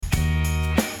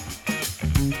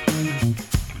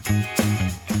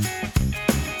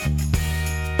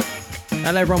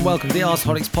Hello everyone, welcome to the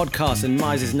Arseholics podcast, and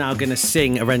Mize is now going to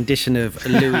sing a rendition of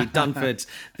Louis Dunford's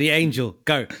The Angel.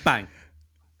 Go, bang.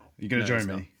 You're going to join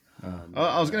me?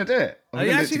 I was going to do it. Are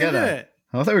you actually going to do it?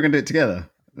 I thought we were going to do it together.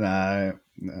 No, I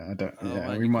don't.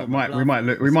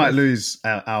 right, we might lose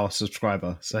our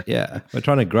subscriber. So yeah, we're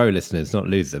trying to grow listeners, not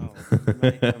lose them.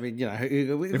 I mean, you know,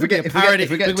 if we get top four, if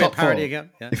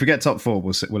we get top four,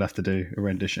 we'll have to do a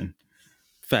rendition.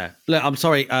 Fair. Look, I'm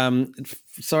sorry.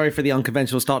 Sorry for the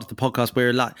unconventional start to the podcast.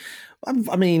 We're like,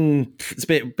 I mean, it's a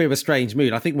bit of a strange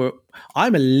mood. I think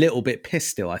I'm a little bit pissed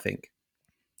still. I think.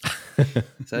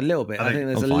 So a little bit. I think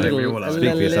there's a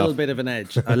little bit of an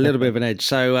edge. A little bit of an edge.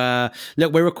 So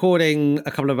look, we're recording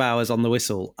a couple of hours on the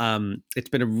whistle. It's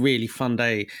been a really fun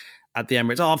day at the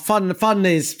Emirates. Oh, fun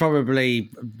is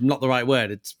probably not the right word.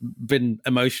 It's been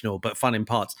emotional, but fun in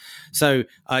parts. So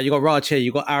you got Raj here,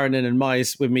 you got Aaron and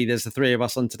Mize with me. There's the three of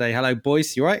us on today. Hello,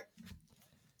 boys. You all right?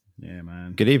 Yeah,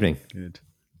 man. Good evening. Good.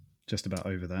 Just about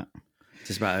over that.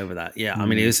 Yeah. I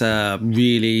mean, it was a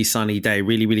really sunny day,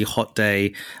 really, really hot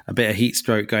day, a bit of heat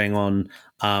stroke going on.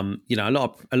 You know, a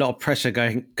lot of pressure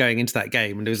going into that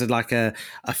game, and it was like a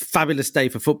fabulous day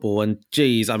for football. And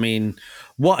geez, I mean,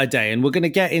 what a day! And we're going to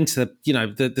get into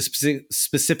the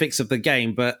specifics of the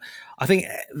game, but I think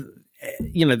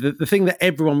the thing that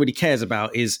everyone really cares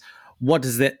about is what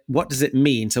does it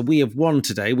mean? So we have won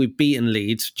today. We've beaten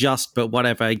Leeds, but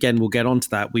whatever. Again, we'll get onto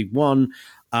that. We've won.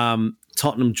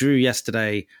 Tottenham drew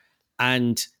yesterday,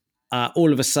 and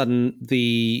all of a sudden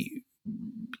the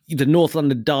North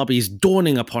London derby is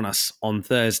dawning upon us on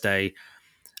Thursday,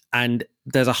 and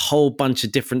there's a whole bunch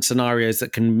of different scenarios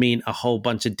that can mean a whole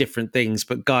bunch of different things.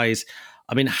 But guys,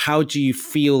 I mean, how do you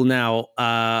feel now,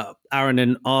 Aaron,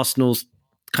 and Arsenal's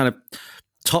kind of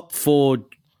top four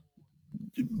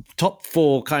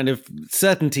kind of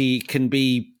certainty can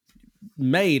be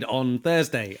made on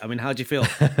Thursday? I mean, how do you feel?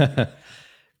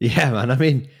 Yeah, man. I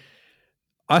mean,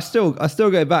 I still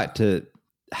go back to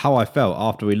how I felt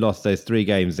after we lost those 3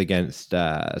 games against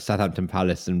Southampton,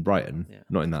 Palace, and Brighton. Yeah.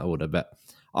 Not in that order, but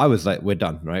I was like, "We're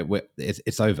done, right?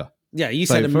 It's over." Yeah, you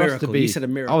said a miracle. You said a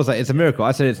miracle. I was like, "It's a miracle."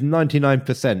 I said, "It's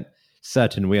 99%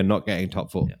 certain we are not getting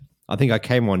top 4." Yeah. I think I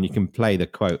came on. You can play the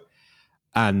quote,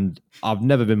 and I've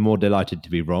never been more delighted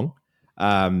to be wrong.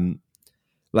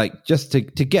 Like just to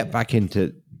get back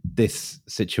into this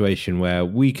situation where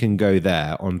we can go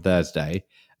there on Thursday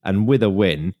and with a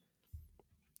win,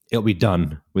 it'll be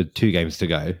done with 2 games to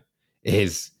go.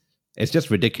 It's just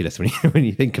ridiculous when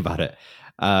you think about it.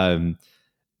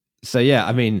 So yeah,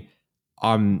 I mean,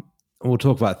 we'll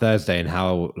talk about Thursday and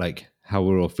how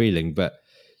we're all feeling, but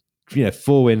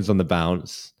 4 wins on the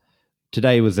bounce.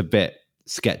 Today was a bit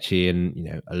sketchy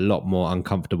and a lot more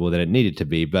uncomfortable than it needed to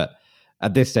be, but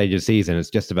at this stage of the season,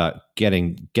 it's just about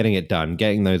getting it done,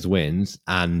 getting those wins,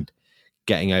 and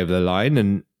getting over the line.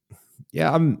 And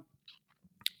yeah, I'm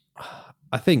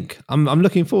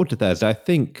looking forward to Thursday. I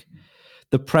think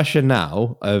the pressure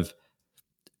now of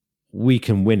we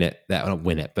can win it, not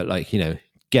win it, but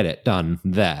get it done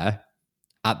there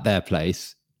at their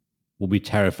place will be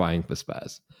terrifying for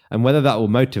Spurs. And whether that will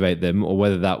motivate them or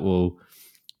whether that will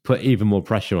put even more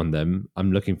pressure on them,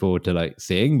 I'm looking forward to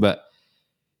seeing. But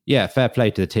yeah, fair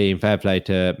play to the team, fair play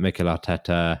to Mikel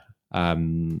Arteta.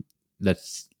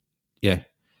 Let's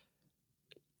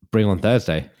bring on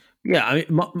Thursday. Yeah, I mean,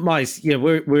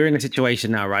 Mize, we're in a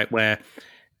situation now, right, where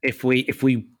if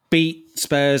we beat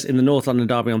Spurs in the North London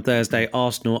derby on Thursday,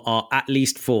 Arsenal are at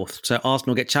least 4th. So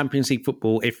Arsenal get Champions League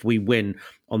football if we win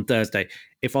on Thursday.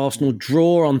 If Arsenal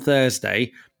draw on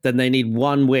Thursday, then they need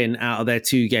 1 win out of their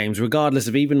 2 games, regardless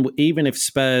of even if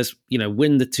Spurs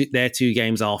win their 2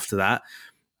 games after that.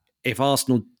 If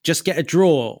Arsenal just get a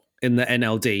draw in the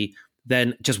NLD,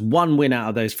 then just 1 win out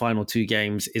of those final 2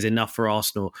 games is enough for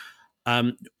Arsenal.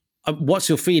 What's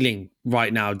your feeling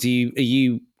right now? Are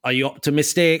you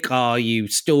optimistic? Are you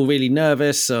still really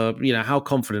nervous? Or how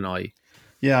confident are you?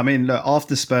 Yeah, I mean, look,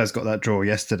 after Spurs got that draw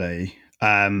yesterday, we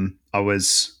were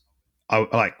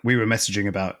messaging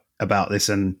about this,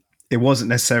 and it wasn't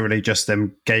necessarily just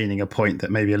them gaining a point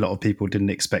that maybe a lot of people didn't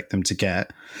expect them to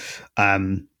get.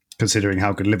 Considering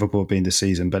how good Liverpool have been this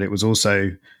season, but it was also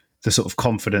the sort of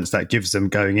confidence that gives them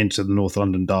going into the North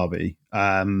London derby.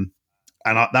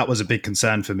 That was a big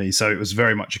concern for me. So it was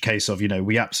very much a case of,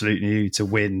 we absolutely need to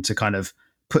win to kind of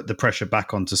put the pressure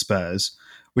back onto Spurs,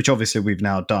 which obviously we've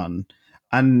now done.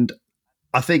 And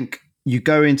I think you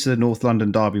go into the North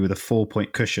London derby with a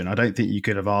 4-point cushion. I don't think you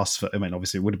could have asked for,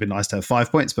 obviously it would have been nice to have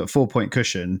 5 points, but 4-point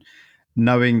cushion,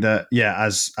 knowing that,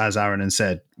 as Aaron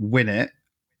said, win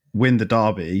the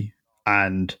derby,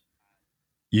 and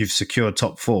you've secured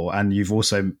top 4, and you've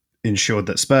also ensured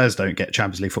that Spurs don't get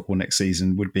Champions League football next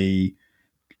season would be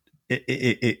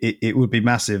it would be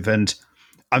massive. And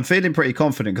I'm feeling pretty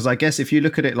confident because I guess if you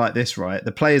look at it like this, right,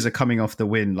 the players are coming off the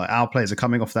win, like our players are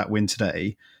coming off that win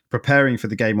today, preparing for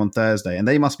the game on Thursday, and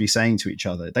they must be saying to each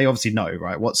other, they obviously know,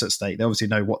 right, what's at stake. They obviously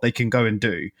know what they can go and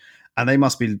do, and they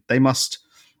must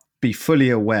be fully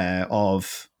aware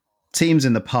of teams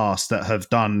in the past that have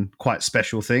done quite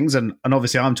special things. And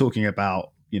obviously I'm talking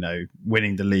about,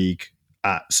 winning the league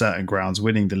at certain grounds,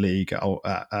 winning the league at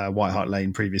White Hart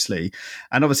Lane previously.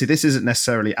 And obviously this isn't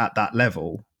necessarily at that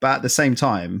level, but at the same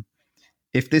time,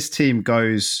 if this team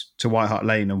goes to White Hart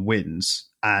Lane and wins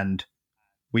and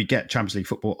we get Champions League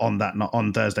football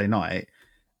on Thursday night,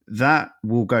 that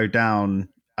will go down.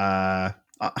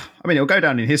 It'll go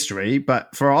down in history,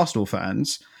 but for Arsenal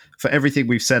fans, for everything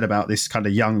we've said about this kind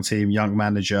of young team, young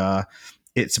manager,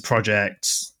 it's a project,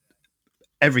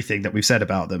 everything that we've said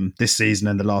about them this season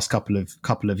and the last couple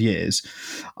of years,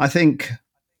 I think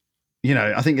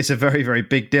it's a very, very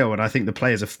big deal. And I think the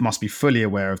players must be fully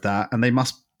aware of that. And they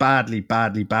must badly,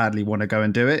 badly, badly want to go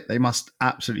and do it. They must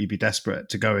absolutely be desperate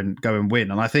to go and win.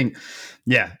 And I think,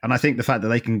 the fact that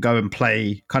they can go and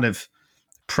play kind of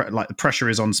like the pressure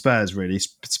is on Spurs, really.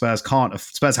 Spurs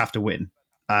have to win.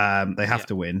 They have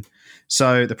to win.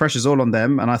 So the pressure's all on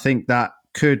them. And I think that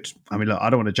look, I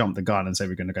don't want to jump the gun and say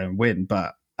we're going to go and win,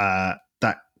 but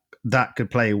that could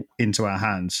play into our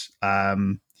hands.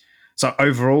 So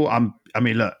overall,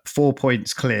 look, 4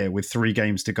 points clear with 3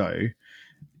 games to go.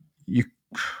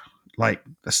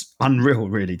 That's unreal,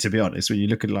 really, to be honest. When you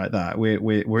look at it like that,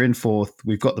 we're in 4th.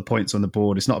 We've got the points on the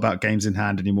board. It's not about games in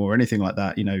hand anymore or anything like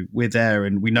that. We're there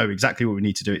and we know exactly what we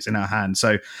need to do. It's in our hands.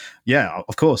 So, yeah,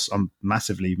 of course, I'm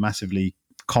massively, massively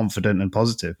confident and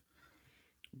positive.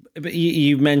 But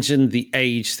you mentioned the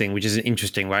age thing, which is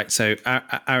interesting, right? So,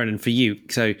 Aaron, and for you,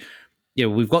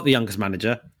 we've got the youngest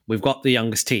manager, we've got the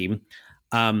youngest team,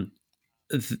 and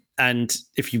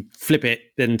if you flip it,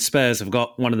 then Spurs have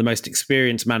got one of the most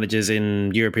experienced managers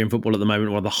in European football at the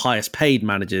moment, one of the highest paid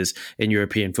managers in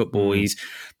European football. He's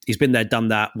been there, done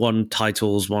that, won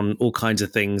titles, won all kinds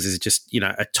of things. Is just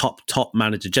a top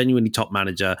manager, genuinely top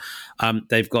manager.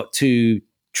 They've got 2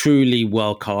 truly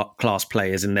world-class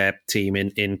players in their team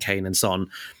in Kane and Son.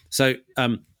 So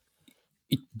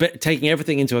but taking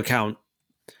everything into account,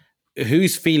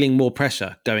 who's feeling more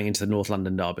pressure going into the North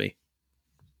London derby?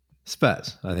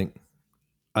 Spurs, I think.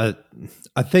 I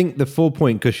think the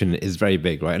 4-point cushion is very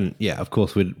big, right? And yeah, of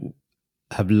course, we'd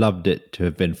have loved it to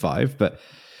have been 5, but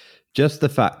just the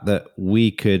fact that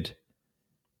we could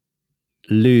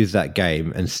lose that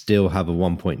game and still have a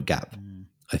 1-point gap,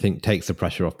 I think takes the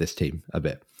pressure off this team a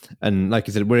bit. And like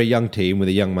you said, we're a young team with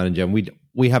a young manager, and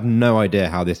we have no idea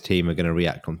how this team are going to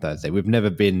react on Thursday. We've never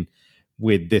been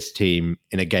with this team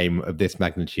in a game of this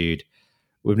magnitude.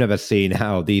 We've never seen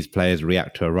how these players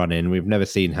react to a run-in. We've never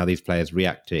seen how these players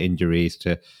react to injuries,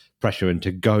 to pressure, and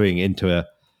to going into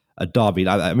a derby.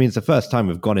 It's the first time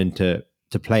we've gone into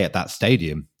to play at that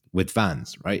stadium with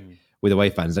fans, right? With away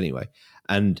fans anyway.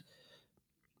 And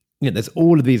there's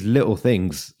all of these little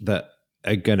things that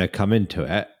are going to come into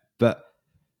it, but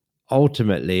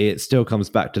ultimately it still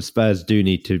comes back to Spurs do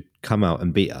need to come out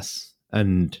and beat us.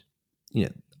 And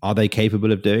are they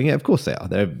capable of doing it? Of course they are.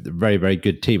 They're a very, very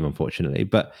good team, unfortunately.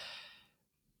 But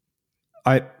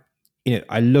I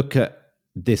look at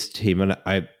this team, and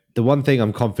the one thing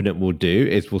I'm confident we'll do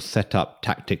is we'll set up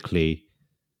tactically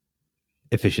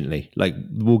efficiently. Like,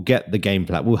 we'll get the game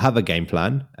plan. We'll have a game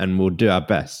plan, and we'll do our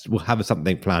best. We'll have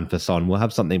something planned for Son. We'll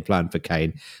have something planned for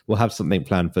Kane. We'll have something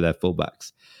planned for their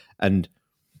fullbacks. And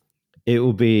it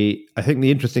will be, I think the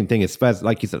interesting thing is Spurs,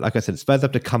 like I said, Spurs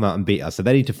have to come out and beat us. So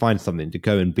they need to find something to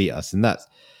go and beat us. And that's,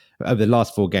 over the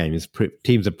last 4 games,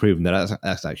 teams have proven that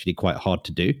that's actually quite hard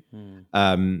to do.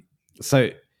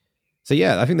 So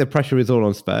yeah, I think the pressure is all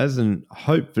on Spurs, and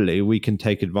hopefully we can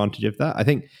take advantage of that. I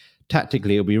think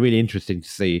tactically it'll be really interesting to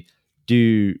see,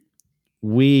 do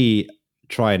we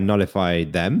try and nullify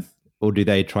them, or do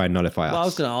they try and nullify us? Well, I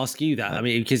was going to ask you that.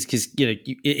 Because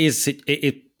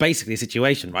it's basically a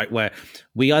situation, right, where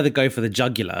we either go for the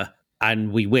jugular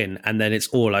and we win, and then it's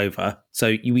all over. So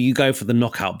you go for the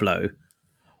knockout blow,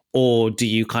 or do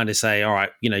you kind of say, all right,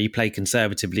 you play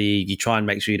conservatively, you try and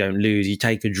make sure you don't lose, you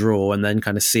take a draw, and then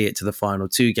kind of see it to the final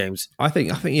 2 games? I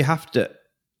think you have to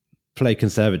play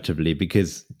conservatively,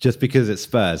 because it's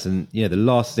Spurs, and the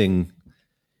last thing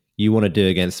you want to do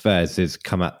against Spurs is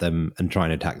come at them and try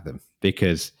and attack them,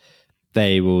 because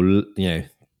they will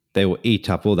eat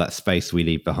up all that space we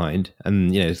leave behind,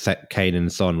 and Kane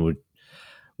and Son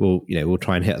will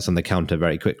try and hit us on the counter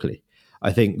very quickly.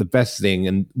 I think the best thing,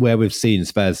 and where we've seen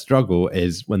Spurs struggle,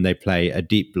 is when they play a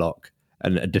deep block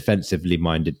and a defensively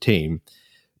minded team,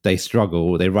 they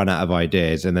struggle, they run out of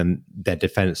ideas, and then their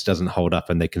defense doesn't hold up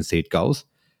and they concede goals.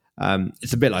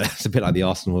 It's a bit like the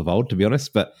Arsenal of old, to be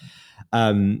honest. But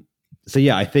so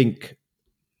yeah, I think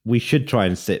we should try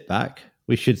and sit back.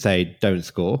 We should say don't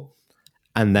score,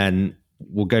 and then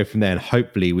we'll go from there, and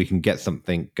hopefully we can get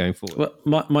something going forward.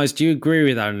 Well, Miles, do you agree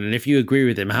with that? And if you agree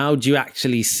with him, how do you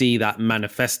actually see that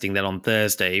manifesting then on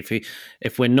Thursday?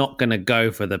 If we're not going to go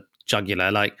for the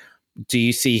jugular, like, do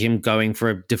you see him going for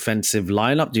a defensive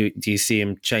lineup? Do you see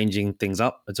him changing things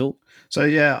up at all? So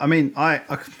yeah, I mean, I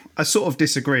sort of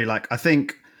disagree. Like, I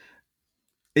think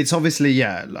it's obviously,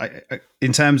 yeah, like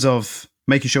in terms of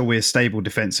making sure we're stable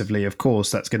defensively, of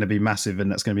course, that's going to be massive and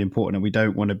that's going to be important. And we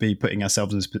don't want to be putting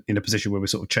ourselves in a position where we're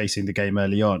sort of chasing the game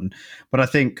early on. But I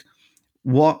think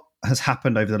what has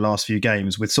happened over the last few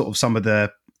games with sort of some of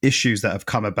the issues that have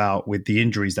come about with the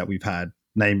injuries that we've had,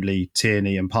 namely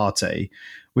Tierney and Partey,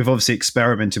 we've obviously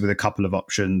experimented with a couple of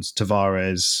options,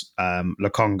 Tavares,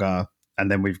 Lokonga,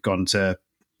 and then we've gone to,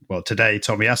 well, today,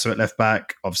 Tomiyasu at left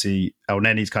back. Obviously, El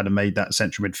Neni's kind of made that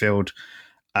central midfield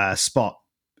spot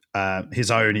his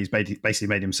own. He's basically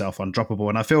made himself undroppable.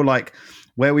 And I feel like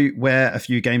where a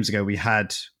few games ago we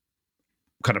had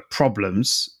kind of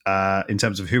problems in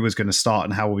terms of who was going to start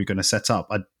and how were we going to set up,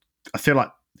 I feel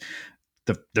like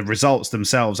the results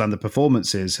themselves and the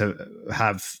performances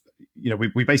have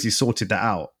we basically sorted that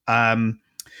out.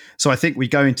 So I think we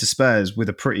go into Spurs with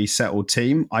a pretty settled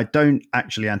team. I don't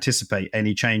actually anticipate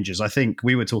any changes. I think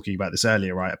we were talking about this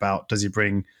earlier, right? About does he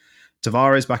bring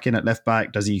Tavares back in at left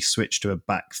back? Does he switch to a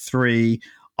back three?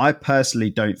 I personally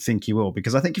don't think he will,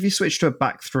 because I think if you switch to a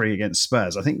back three against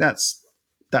Spurs, I think that's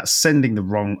sending the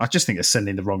wrong. I just think it's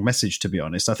sending the wrong message, to be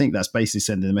honest. I think that's basically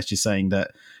sending the message saying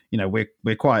that we're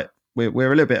a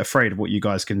little bit afraid of what you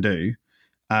guys can do,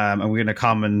 and we're going to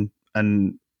come and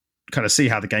kind of see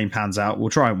how the game pans out. We'll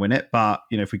try and win it, but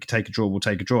if we could take a draw, we'll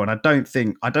take a draw. And I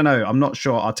don't know. I'm not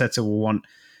sure Arteta will want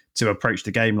to approach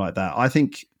the game like that. I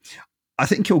think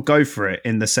he'll go for it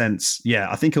in the sense,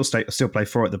 I think he'll still play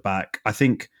four at the back. I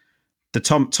think the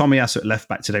Tomiyasu at left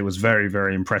back today was very,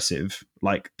 very impressive.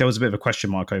 Like, there was a bit of a question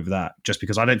mark over that, just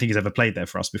because I don't think he's ever played there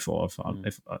for us before.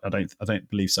 If I don't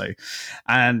believe so.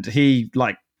 And he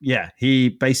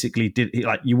basically did.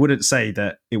 You wouldn't say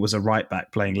that it was a right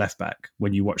back playing left back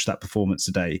when you watch that performance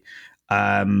today.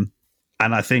 And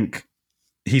I think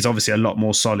he's obviously a lot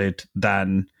more solid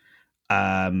than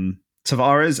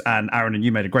Tavares. And Aaron, and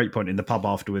you made a great point in the pub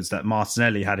afterwards that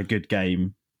Martinelli had a good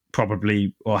game,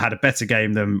 probably, or had a better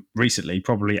game than recently,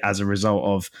 probably as a result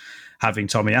of having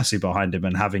Tomiyasu behind him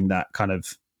and having that kind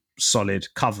of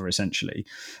solid cover, essentially.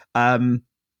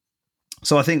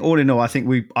 So I think all in all, I think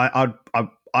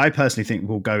I personally think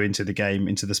we'll go into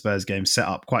the Spurs game set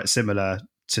up quite similar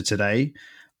to today,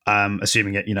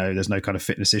 assuming there's no kind of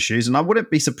fitness issues. And I wouldn't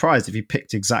be surprised if he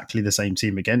picked exactly the same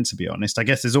team again, to be honest. I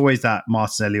guess there's always that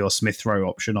Martinelli or Smith Rowe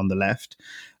option on the left.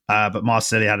 But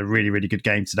Martinelli had a really, really good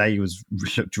game today. He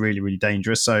looked really, really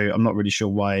dangerous. So I'm not really sure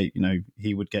why,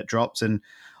 he would get dropped. And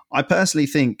I personally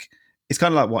think it's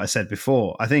kind of like what I said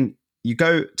before. I think you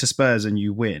go to Spurs and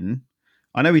you win.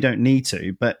 I know we don't need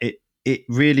to, but it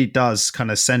really does kind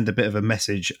of send a bit of a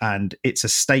message, and it's a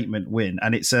statement win,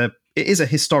 and it is a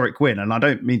historic win. And I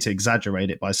don't mean to exaggerate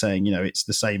it by saying, it's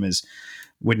the same as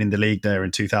winning the league there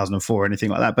in 2004 or anything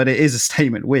like that, but it is a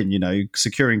statement win,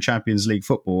 securing Champions League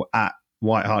football at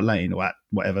White Hart Lane or at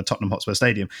whatever Tottenham Hotspur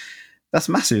Stadium. That's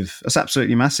massive. That's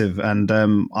absolutely massive. And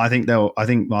I think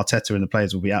Arteta and the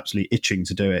players will be absolutely itching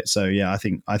to do it. So yeah, I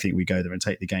think we go there and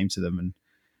take the game to them and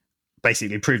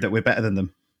basically prove that we're better than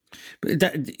them. But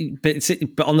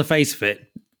on the face of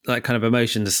it, like, kind of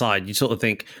emotions aside, you sort of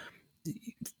think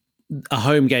a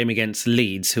home game against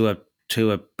Leeds, who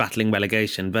are battling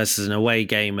relegation, versus an away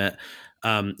game at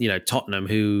Tottenham,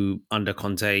 who under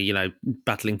Conte,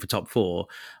 battling for top four.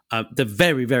 They're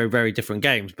very, very, very different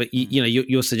games. But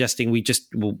you're suggesting we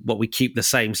keep the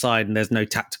same side and there's no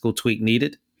tactical tweak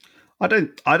needed? I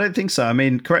don't think so. I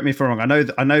mean, correct me if I'm wrong.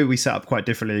 I know we set up quite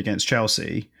differently against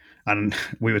Chelsea, and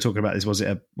we were talking about this. Was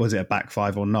it a back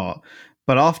five or not?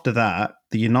 But after that,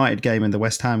 the United game and the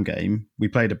West Ham game, we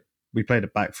played a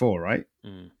back four, right?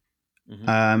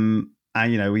 Mm-hmm.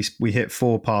 And we hit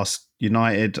four past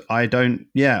United. I don't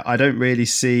really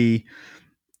see.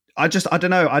 I don't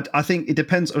know. I think it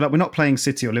depends. Like, we're not playing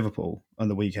City or Liverpool on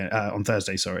the weekend, on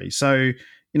Thursday. Sorry. So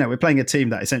we're playing a team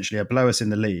that essentially are below us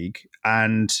in the league,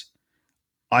 and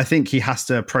I think he has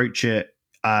to approach it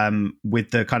with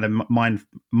the kind of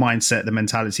mindset, the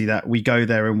mentality that we go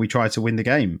there and we try to win the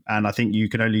game. And I think you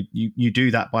can only you do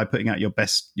that by putting out your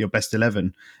best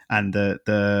 11, and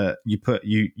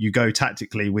you go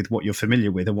tactically with what you're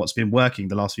familiar with and what's been working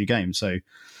the last few games. So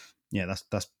yeah,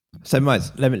 that's So,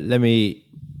 Miles, let me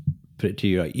put it to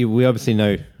you. Right? We obviously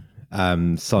know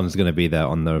Son's going to be there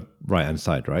on the right hand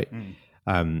side, right?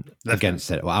 Against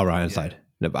Cedric, our right hand side.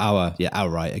 No, but our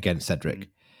right against Cedric.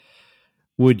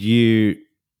 Would you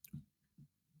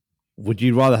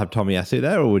rather have Tomiyasu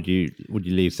there, or would you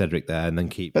leave Cedric there and then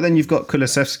keep? But then you've got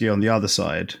Kulusevski on the other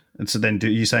side, and so then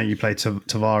you saying you play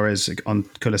Tavares on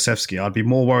Kulusevski? I'd be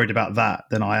more worried about that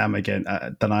than I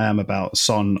am about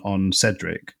Son on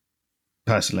Cedric,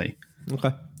 personally.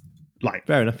 Okay, like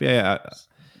fair enough. Yeah.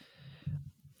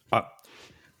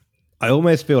 I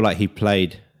almost feel like he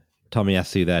played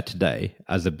Tomiyasu there today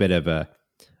as a bit of a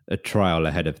trial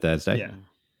ahead of Thursday. Yeah.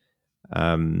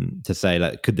 To say,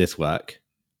 like, could this work?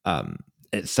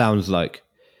 It sounds like,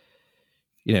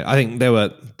 I think there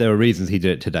were reasons he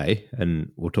did it today,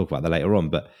 and we'll talk about that later on.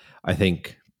 But I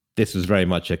think this was very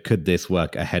much a could this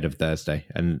work ahead of Thursday,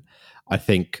 and I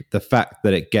think the fact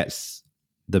that it gets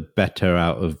the better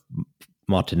out of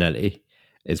Martinelli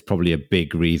is probably a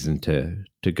big reason to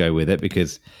go with it,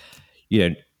 because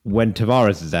when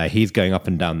Tavares is there, he's going up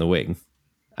and down the wing,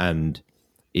 and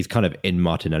he's kind of in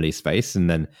Martinelli's space, and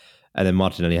then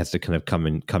Martinelli has to kind of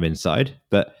come inside.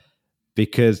 But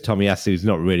because Tomiyasu is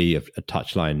not really a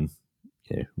touchline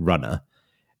runner,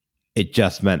 it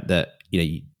just meant that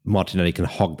Martinelli can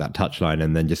hog that touchline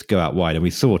and then just go out wide. And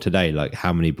we saw today like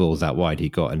how many balls out wide he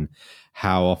got, and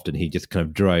how often he just kind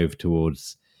of drove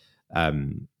towards,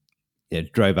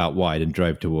 drove out wide and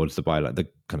drove towards the byline, the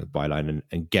kind of byline,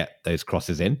 and get those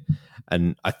crosses in.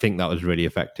 And I think that was really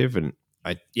effective. And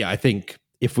I think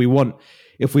if we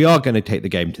are going to take the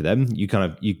game to them, you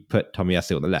put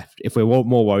Tomiyasu on the left. If we're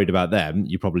more worried about them,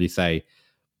 you probably say,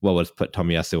 well, let's put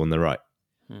Tomiyasu on the right.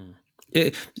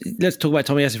 Let's talk about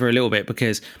Tomiyasu for a little bit,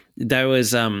 because there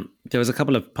was a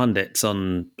couple of pundits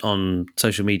on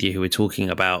social media who were talking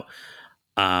about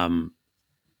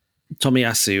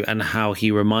Tomiyasu and how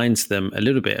he reminds them a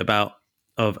little bit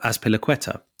of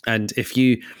Azpilicueta. And if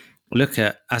you look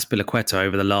at Azpilicueta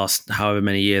over the last however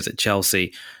many years at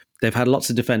Chelsea, they've had lots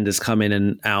of defenders come in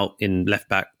and out in left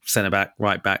back, centre back,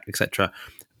 right back, etc.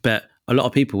 But a lot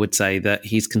of people would say that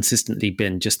he's consistently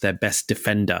been just their best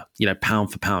defender,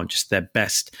 pound for pound, just their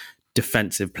best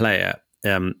defensive player.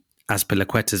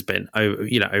 Azpilicueta's been,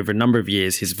 over a number of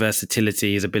years, his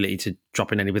versatility, his ability to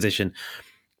drop in any position.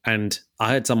 And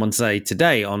I heard someone say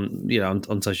today on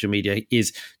social media,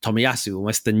 is Tomiyasu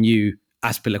almost the new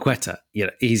Azpilicueta?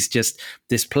 He's just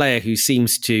this player who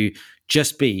seems to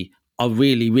just be a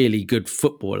really, really good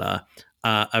footballer,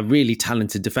 a really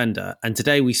talented defender. And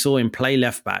today we saw him play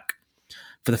left back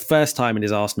for the first time in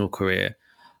his Arsenal career.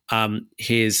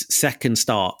 His second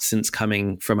start since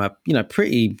coming from a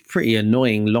pretty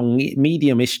annoying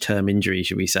medium-ish term injury,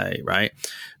 should we say, right?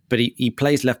 But he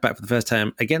plays left back for the first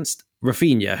time against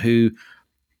Rafinha, who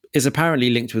is apparently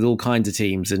linked with all kinds of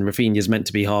teams, and Rafinha is meant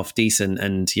to be half decent,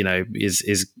 and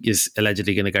is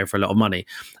allegedly going to go for a lot of money.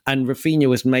 And Rafinha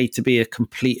was made to be a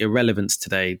complete irrelevance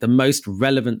today. The most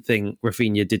relevant thing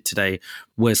Rafinha did today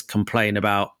was complain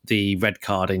about the red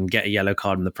card and get a yellow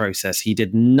card in the process. He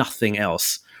did nothing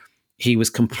else. He was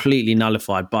completely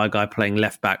nullified by a guy playing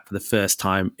left back for the first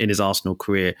time in his Arsenal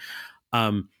career.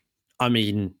 I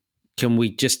mean, can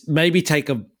we just maybe take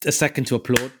a second to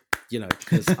applaud?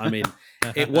 Because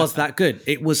it was that good.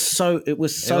 It was so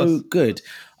good.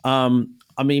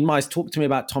 Miles, talk to me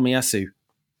about Tomiyasu.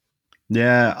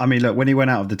 Yeah, look, when he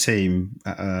went out of the team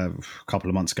a couple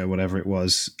of months ago, whatever it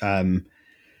was,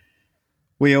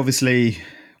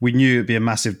 we knew it'd be a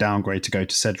massive downgrade to go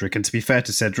to Cedric. And to be fair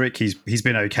to Cedric, he's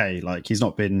been okay. Like, he's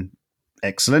not been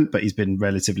excellent, but he's been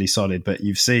relatively solid. But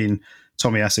you've seen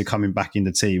Tomiyasu coming back in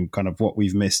the team, kind of what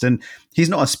we've missed. And he's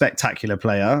not a spectacular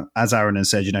player, as Aaron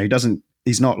has said.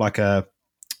 He's not like a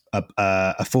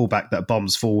fullback that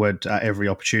bombs forward at every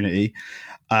opportunity.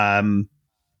 But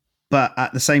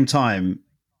at the same time,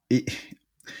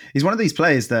 he's one of these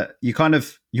players that you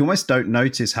almost don't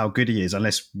notice how good he is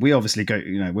unless we obviously go,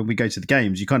 when we go to the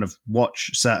games, you kind of watch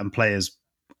certain players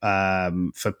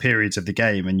for periods of the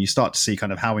game, and you start to see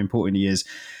kind of how important he is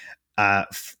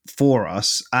for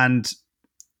us. And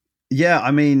yeah,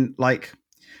 I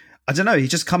don't know, he's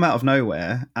just come out of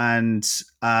nowhere, and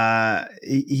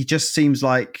he just seems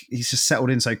like he's just settled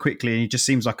in so quickly, and he just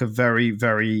seems like a very,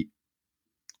 very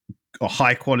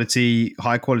high quality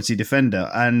defender.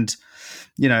 And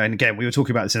and again, we were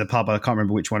talking about this in the pub. I can't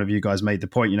remember which one of you guys made the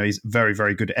point. He's very,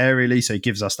 very good aerially, so he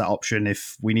gives us that option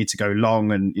if we need to go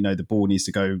long, and the ball needs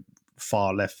to go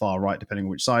far left, far right, depending on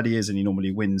which side he is, and he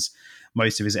normally wins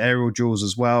most of his aerial duels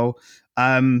as well.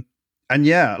 And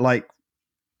yeah,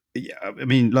 yeah, I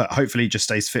mean, look, hopefully he just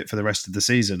stays fit for the rest of the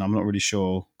season. I'm not really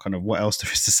sure kind of what else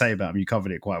there is to say about him. You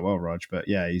covered it quite well, Raj, but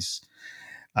yeah, he's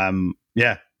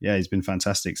been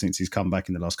fantastic since he's come back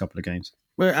in the last couple of games.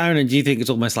 Well, Aaron, do you think it's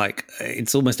almost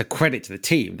a credit to the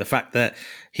team, the fact that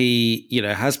he,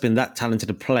 has been that talented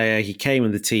a player? He came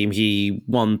in the team, he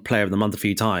won Player of the Month a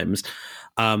few times,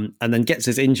 and then gets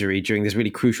his injury during this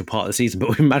really crucial part of the season,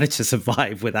 but we managed to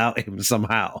survive without him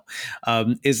somehow.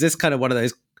 Is this kind of one of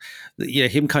those,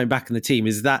 him coming back in the team,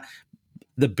 is that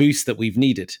the boost that we've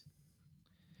needed?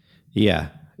 Yeah.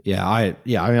 I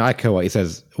mean, I echo what he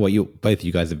says. What both of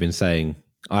you guys have been saying.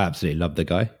 I absolutely love the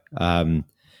guy.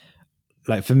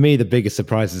 Like for me, the biggest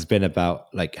surprise has been about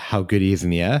like how good he is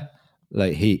in the air.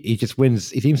 Like he just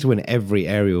wins. He seems to win every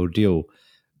aerial deal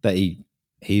that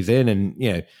he's in.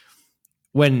 And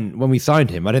when we signed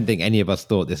him, I don't think any of us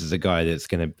thought this is a guy that's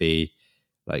going to be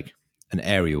like an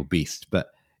aerial beast. But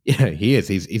he is.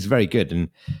 He's very good, and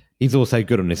he's also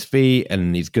good on his feet,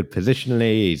 and he's good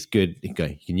positionally. He's good. He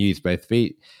can use both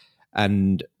feet,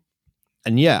 and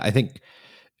yeah, I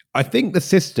think the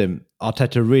system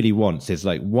Arteta really wants is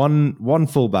like one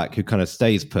fullback who kind of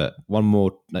stays put, one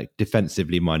more like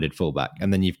defensively minded fullback,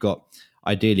 and then you've got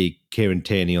ideally Kieran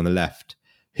Tierney on the left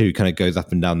who kind of goes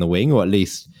up and down the wing, or at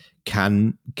least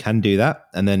can do that.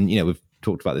 And then we've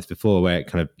talked about this before, where it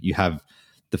kind of you have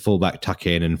the fullback tuck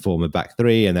in and form a back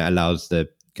three, and that allows the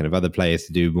kind of other players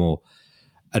to do more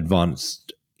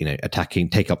advanced,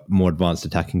 take up more advanced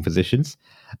attacking positions.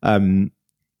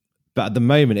 But at the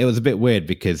moment, it was a bit weird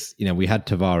because, we had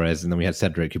Tavares and then we had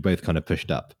Cedric who both kind of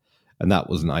pushed up, and that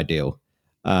wasn't ideal.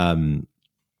 And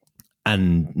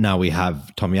now we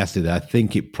have Tomiyasu there. I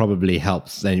think it probably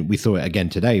helps. And we saw it again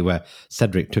today where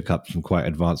Cedric took up some quite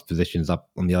advanced positions up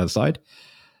on the other side.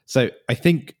 So I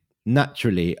think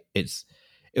naturally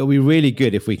it'll be really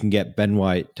good if we can get Ben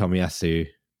White, Tomiyasu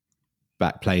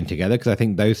back playing together, because I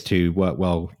think those two work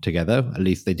well together. At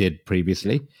least they did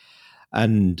previously.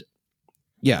 And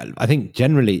yeah, I think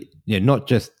generally, not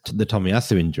just the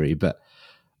Tomiyasu injury, but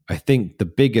I think the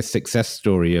biggest success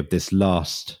story of this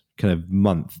last kind of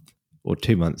month or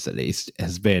 2 months at least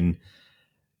has been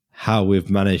how we've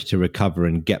managed to recover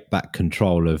and get back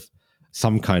control of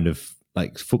some kind of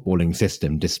like footballing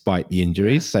system despite the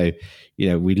injuries. So,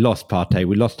 we lost Partey,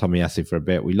 we lost Tomiyasu for a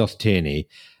bit, we lost Tierney,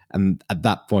 and at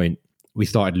that point we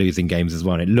started losing games as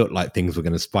well. And it looked like things were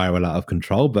going to spiral out of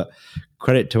control, but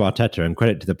credit to Arteta and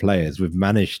credit to the players. We've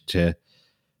managed to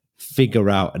figure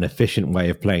out an efficient way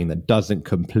of playing that doesn't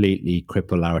completely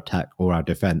cripple our attack or our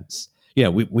defense.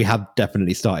 We have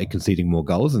definitely started conceding more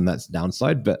goals, and that's the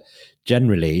downside, but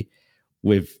generally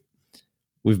we've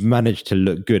managed to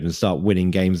look good and start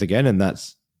winning games again. And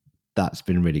that's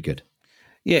been really good.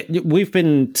 Yeah, we've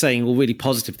been saying all really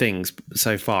positive things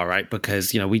so far, right?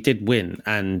 Because we did win,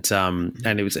 and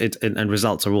and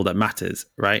results are all that matters,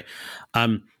 right?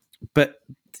 But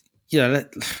I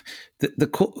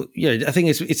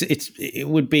think it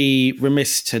would be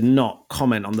remiss to not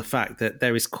comment on the fact that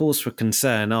there is cause for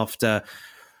concern after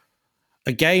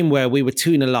a game where we were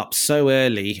 2-0 up so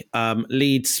early.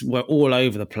 Leeds were all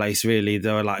over the place, really.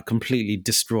 They were like completely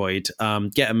destroyed.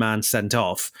 Get a man sent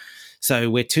off. So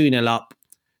we're 2-0 up,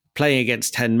 playing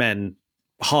against 10 men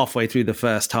halfway through the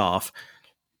first half.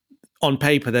 On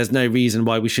paper, there's no reason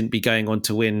why we shouldn't be going on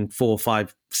to win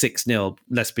 4-5, 6-0,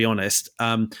 let's be honest.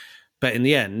 But in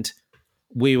the end,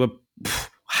 we were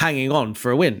hanging on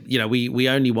for a win. We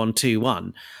only won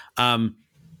 2-1.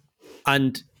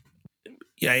 And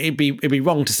it'd be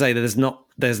wrong to say that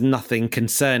there's nothing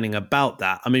concerning about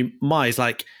that. I mean, Mize,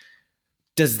 like,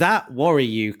 does that worry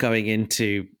you going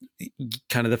into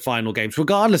kind of the final games,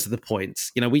 regardless of the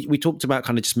points? We talked about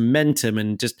kind of just momentum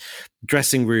and just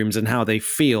dressing rooms and how they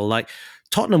feel. Like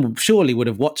Tottenham surely would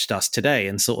have watched us today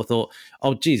and sort of thought,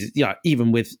 oh, geez,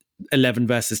 even with 11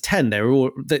 versus 10, they were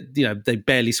all, they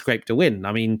barely scraped a win.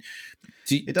 I mean,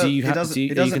 are you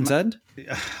concerned?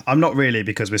 I'm not really,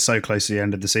 because we're so close to the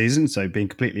end of the season. So being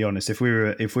completely honest, if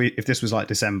this was like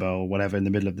December or whatever in the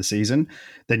middle of the season,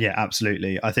 then yeah,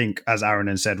 absolutely. I think, as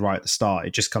Aaron said right at the start,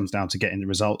 it just comes down to getting the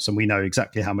results, and we know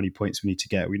exactly how many points we need to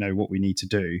get. We know what we need to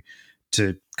do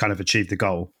to kind of achieve the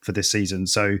goal for this season.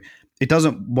 So it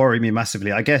doesn't worry me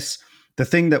massively. I guess the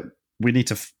thing that we need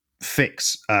to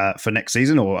fix for next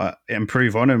season or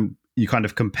improve on, and you kind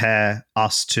of compare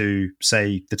us to,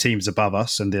 say, the teams above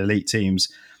us and the elite teams,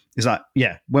 is like,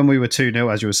 yeah, when we were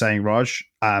 2-0, as you were saying, Raj,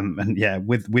 and yeah,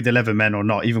 with 11 men or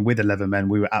not, even with 11 men,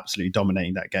 we were absolutely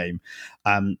dominating that game.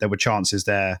 There were chances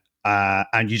there,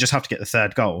 and you just have to get the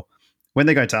third goal. when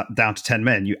they go down to 10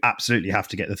 men, you absolutely have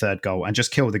to get the third goal and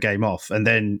just kill the game off. And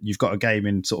then you've got a game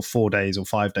in sort of 4 days or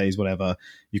 5 days, whatever.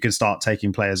 You can start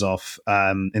taking players off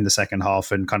in the second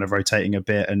half and kind of rotating a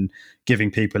bit and giving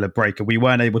people a break. And we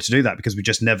weren't able to do that because we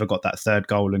just never got that third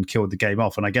goal and killed the game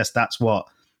off. And I guess that's what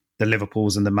the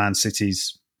Liverpools and the Man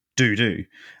Cities do.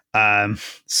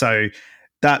 So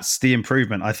that's the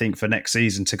improvement, I think, for next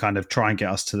season to kind of try and get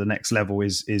us to the next level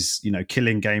is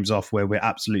killing games off where we're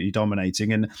absolutely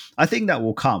dominating. And I think that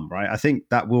will come, right? I think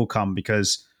that will come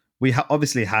because we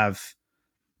obviously have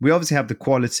the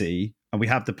quality and we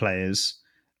have the players.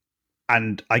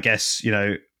 And I guess,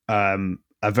 a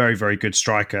very, very good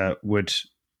striker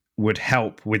would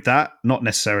help with that. Not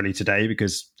necessarily today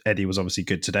because Eddie was obviously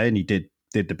good today and he did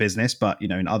the business. But,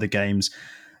 in other games,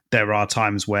 there are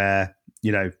times where,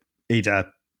 either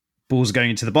balls are going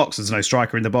into the box, there's no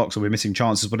striker in the box, or we're missing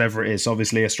chances, whatever it is.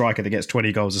 Obviously, a striker that gets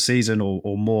 20 goals a season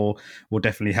or more will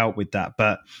definitely help with that.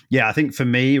 But yeah, I think for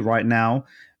me right now,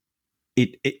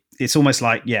 it's almost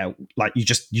like you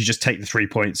just take the 3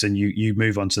 points and you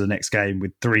move on to the next game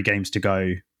with 3 games to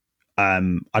go.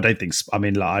 I'm not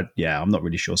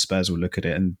really sure Spurs will look at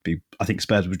it and I think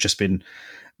Spurs have just been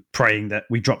praying that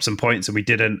we dropped some points and we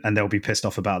didn't, and they'll be pissed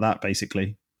off about that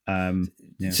basically. So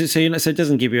it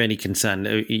doesn't give you any concern.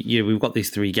 We've got these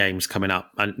 3 games coming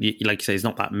up, and like you say, it's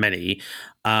not that many.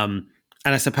 And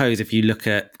I suppose if you look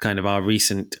at kind of our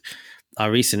recent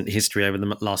history over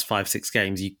the last 5-6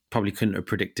 games, you probably couldn't have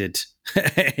predicted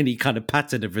any kind of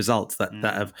pattern of results that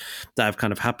have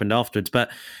kind of happened afterwards. But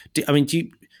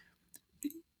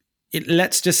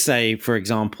let's just say, for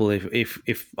example,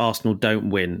 if Arsenal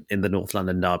don't win in the North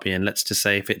London derby, and let's just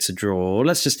say if it's a draw, or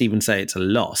let's just even say it's a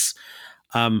loss.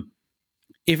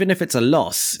 Even if it's a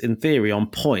loss, in theory, on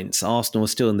points, Arsenal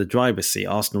is still in the driver's seat.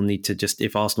 Arsenal need to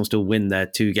if Arsenal still win their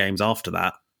 2 games after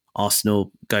that,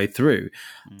 Arsenal go through.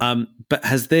 But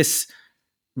has this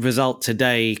result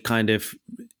today kind of,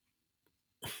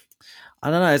 I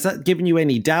don't know, has that given you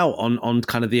any doubt on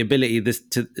kind of the ability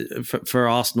for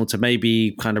Arsenal to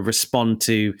maybe kind of respond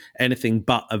to anything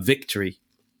but a victory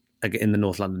in the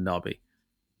North London derby?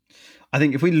 I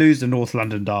think if we lose the North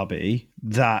London derby,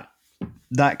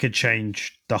 that could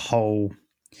change the whole.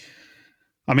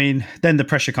 I mean, then the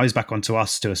pressure comes back onto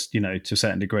us to a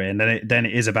certain degree, and then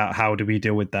it is about how do we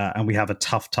deal with that. And we have a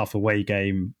tough away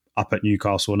game up at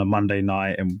Newcastle on a Monday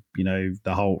night, and we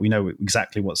know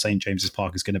exactly what St James's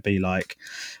Park is going to be like.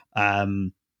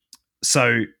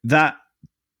 So that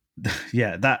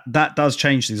does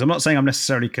change things. I'm not saying I'm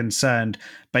necessarily concerned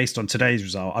based on today's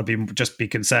result. I'd be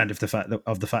concerned of the fact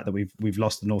that we've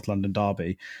lost the North London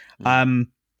derby.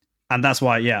 And that's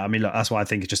why, that's why I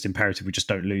think it's just imperative we just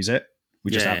don't lose it.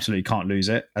 We just absolutely can't lose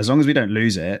it. As long as we don't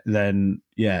lose it, then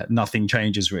nothing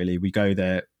changes really. We go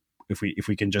there. If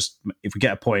we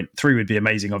get a point, 3 would be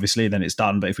amazing, obviously, then it's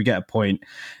done. But if we get a point,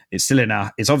 it's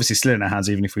obviously still in our hands,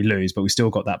 even if we lose, but we still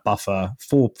got that buffer.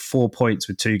 4 points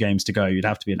with 2 games to go. You'd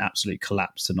have to be an absolute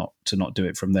collapse to not do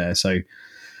it from there. So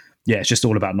it's just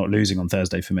all about not losing on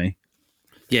Thursday for me.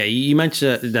 Yeah, you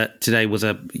mentioned that today was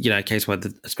a case where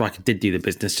the striker did do the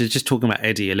business. So just talking about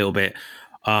Eddie a little bit,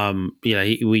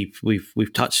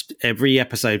 we've touched every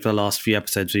episode for the last few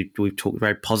episodes. We've talked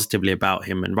very positively about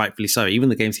him, and rightfully so. Even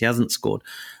the games he hasn't scored,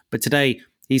 but today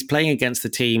he's playing against the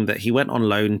team that he went on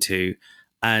loan to,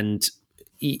 and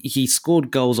he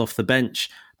scored goals off the bench,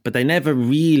 but they never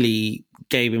really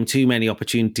gave him too many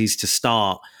opportunities to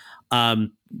start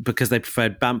because they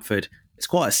preferred Bamford. It's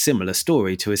quite a similar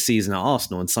story to his season at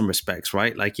Arsenal in some respects,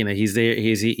 right? Like, he's there,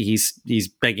 he's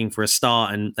begging for a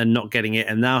start and not getting it.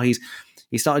 And now he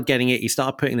started getting it. He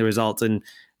started putting the results, and,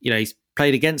 he's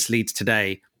played against Leeds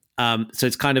today. So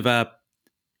it's kind of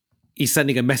he's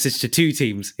sending a message to 2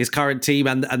 teams, his current team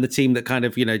and the team that kind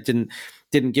of, didn't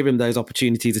give him those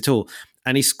opportunities at all.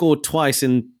 And he scored twice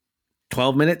in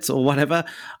 12 minutes or whatever.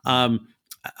 Aaron,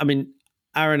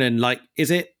 and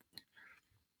is it,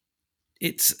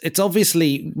 It's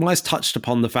obviously, Wise touched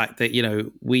upon the fact that,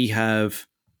 we have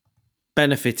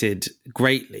benefited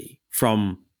greatly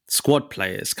from squad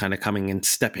players kind of coming and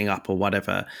stepping up or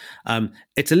whatever.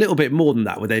 It's a little bit more than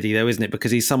that with Eddie, though, isn't it?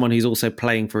 Because he's someone who's also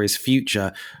playing for his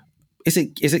future. Is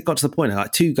it got to the point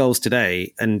of 2 goals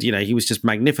today, and he was just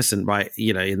magnificent, right?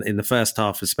 In the first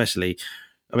half especially.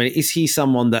 I mean, is he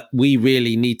someone that we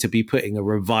really need to be putting a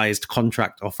revised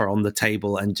contract offer on the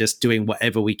table and just doing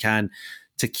whatever we can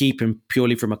to keep him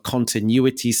purely from a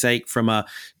continuity sake, from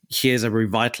here's a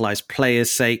revitalized player's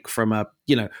sake, from a,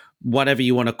 whatever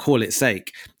you want to call it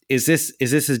sake? Is this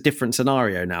a different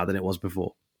scenario now than it was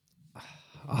before?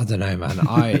 I don't know, man.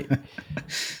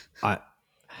 I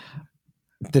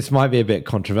this might be a bit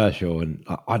controversial, and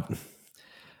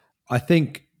I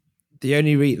think the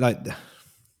only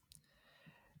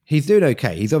he's doing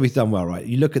okay. He's obviously done well, right?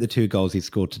 You look at the 2 goals he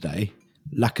scored today.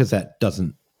 Lacazette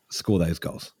doesn't score those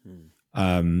goals.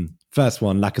 First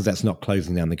one, Lacazette's not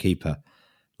closing down the keeper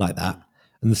like that.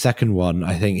 And the second one,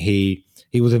 I think he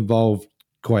was involved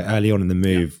quite early on in the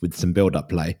move with some build-up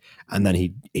play, and then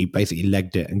he basically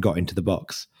legged it and got into the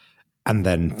box and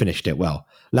then finished it well.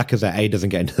 Lacazette doesn't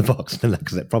get into the box, and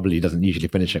Lacazette probably doesn't usually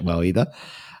finish it well either.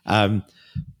 And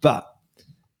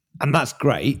that's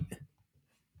great.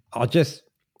 I'll just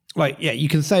you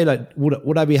can say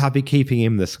would I be happy keeping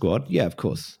him in the squad? Yeah, of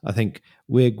course. I think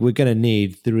we're going to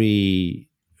need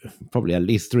probably at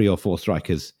least 3 or 4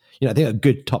 strikers. I think a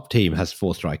good top team has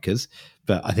 4 strikers,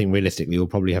 but I think realistically we'll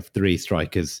probably have 3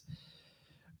 strikers.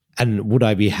 And would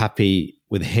I be happy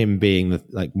with him being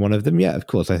one of them? Yeah, of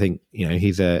course. I think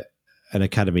he's an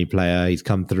academy player. He's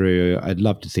come through. I'd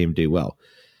love to see him do well,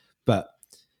 but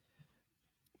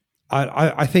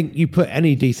I think you put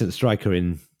any decent striker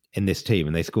in this team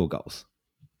and they score goals.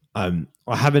 I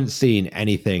haven't seen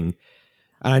anything,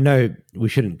 and I know we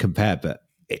shouldn't compare, but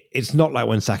it's not like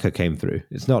when Saka came through.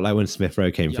 It's not like when Smith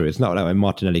Rowe came through. It's not like when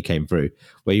Martinelli came through,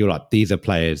 where you're like, these are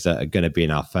players that are going to be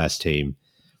in our first team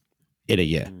in a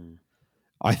year.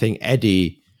 I think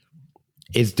Eddie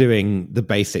is doing the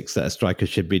basics that a striker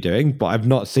should be doing, but I've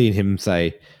not seen him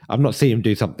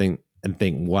do something and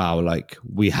think, wow,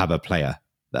 we have a player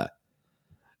there.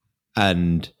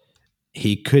 And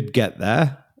he could get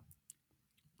there.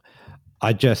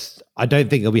 I don't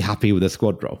think he'll be happy with a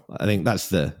squad role. I think that's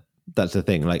the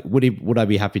thing. Would I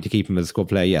be happy to keep him as a squad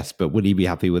player? Yes, but would he be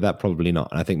happy with that? Probably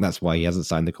not. And I think that's why he hasn't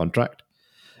signed the contract.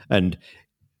 And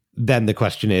then the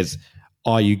question is,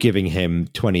 are you giving him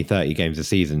 20, 30 games a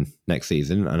season next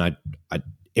season? And I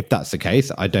if that's the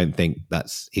case, I don't think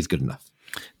he's good enough.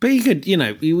 But you could,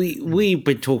 we've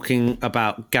been talking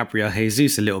about Gabriel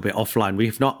Jesus a little bit offline.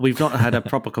 We've not had a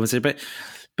proper conversation,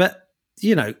 but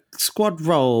squad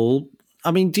role.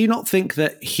 I mean, do you not think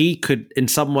that he could, in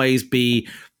some ways, be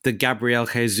the Gabriel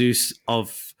Jesus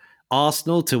of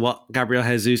Arsenal to what Gabriel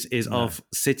Jesus is of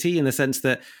City, in the sense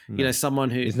that someone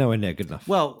who is nowhere near good enough.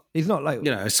 Well, he's not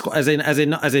as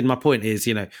in my point is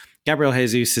Gabriel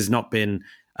Jesus has not been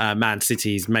Man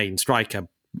City's main striker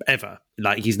ever.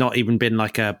 He's not even been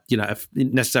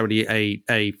necessarily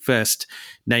a first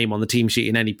name on the team sheet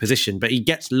in any position, but he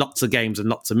gets lots of games and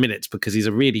lots of minutes because he's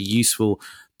a really useful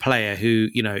player who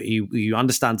who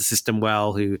understands the system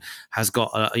well, who has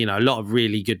got a lot of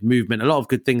really good movement, a lot of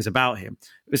good things about him.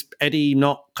 Was Eddie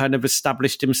not kind of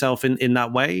established himself in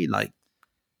that way?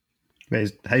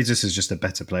 Jesus is just a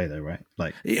better player though, right?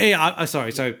 I'm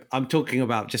sorry. So I'm talking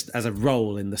about just as a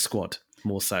role in the squad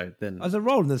more so than as a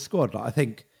role in the squad. I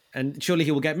think. And surely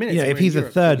he will get minutes. If he's a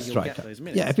third striker.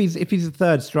 Yeah, if he's a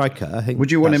third striker, I think. Would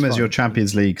you want him as your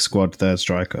Champions League squad third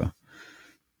striker?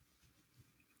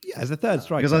 Yeah, as a third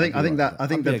striker. Because I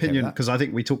think the opinion, because I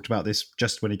think we talked about this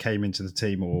just when he came into the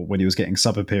team or when he was getting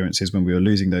sub appearances when we were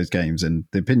losing those games, and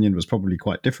the opinion was probably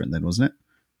quite different then, wasn't it?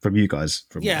 From you guys.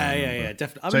 Yeah,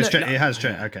 definitely. So it has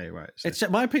changed. Okay, right. So. It's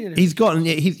my opinion. He's shown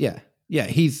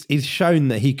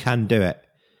that he can do it.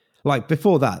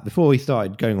 Before he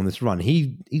started going on this run, he's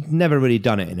never really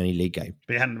done it in any league game.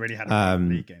 But he hadn't really had a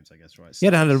league games, I guess, right? He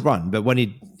hadn't had a run, but when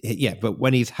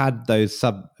he's had those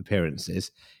sub appearances,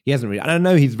 he hasn't really. And I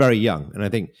know he's very young, and I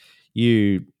think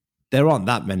there aren't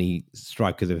that many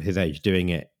strikers of his age doing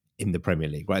it in the Premier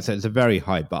League, right? So it's a very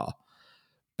high bar.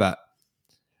 But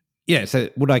so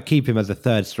would I keep him as a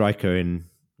third striker in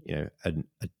a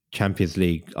Champions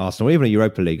League Arsenal, or even a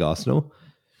Europa League Arsenal?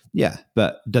 Yeah,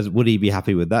 but would he be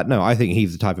happy with that? No, I think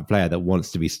he's the type of player that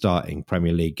wants to be starting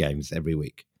Premier League games every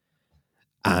week.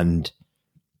 And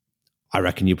I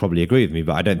reckon you probably agree with me,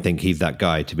 but I don't think he's that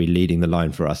guy to be leading the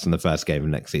line for us in the first game of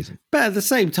next season. But at the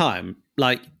same time,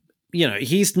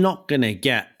 he's not going to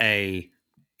get a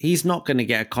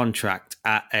contract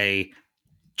at a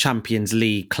Champions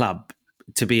League club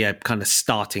to be a kind of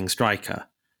starting striker,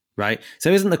 right? So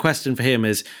isn't the question for him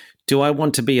is, do I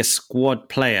want to be a squad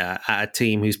player at a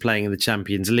team who's playing in the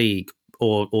Champions League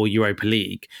or Europa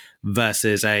League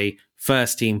versus a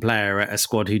first team player at a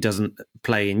squad who doesn't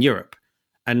play in Europe?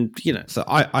 And, So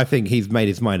I think he's made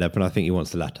his mind up, and I think he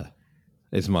wants the latter.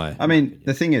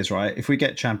 The thing is, right, if we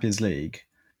get Champions League,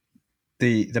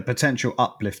 the potential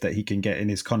uplift that he can get in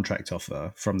his contract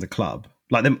offer from the club,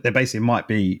 there basically might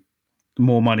be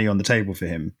more money on the table for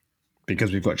him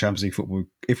because we've got Champions League football.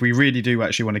 If we really do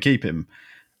actually want to keep him,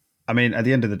 at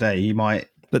the end of the day, he might.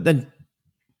 But then,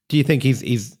 do you think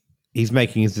he's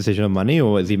making his decision on money,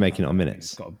 or is he making it on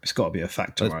minutes? It's got to be a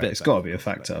factor, right? It's got to be a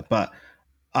factor. But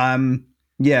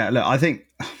look, I think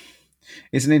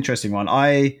it's an interesting one.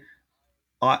 I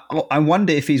I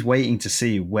wonder if he's waiting to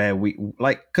see where we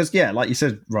like, because like you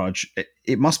said, Raj,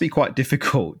 it must be quite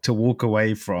difficult to walk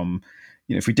away from.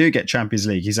 If we do get Champions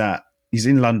League, he's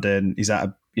in London, he's at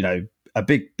a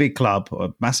big club or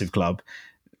a massive club.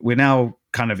 We're now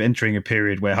kind of entering a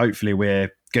period where hopefully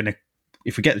we're gonna,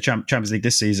 if we get the Champions League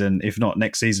this season, if not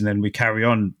next season, then we carry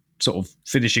on sort of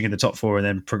finishing in the top four and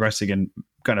then progressing and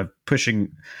kind of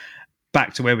pushing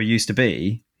back to where we used to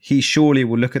be. He surely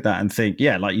will look at that and think,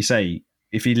 like you say,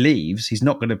 if he leaves, he's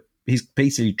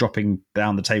basically dropping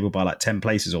down the table by like 10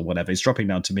 places or whatever. He's dropping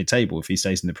down to mid-table if he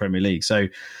stays in the Premier League. So,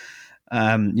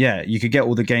 you could get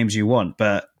all the games you want,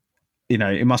 but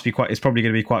it's probably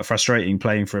going to be quite frustrating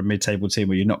playing for a mid-table team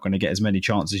where you're not going to get as many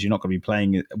chances. You're not going to be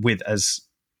playing with as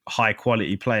high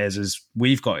quality players as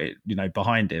we've got it,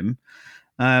 behind him.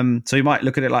 So you might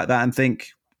look at it like that and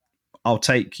think, I'll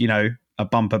take, a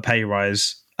bumper pay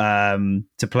rise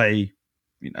to play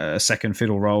a second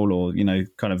fiddle role or,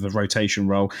 kind of a rotation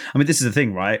role. I mean, this is the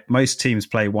thing, right? Most teams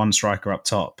play one striker up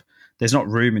top. There's not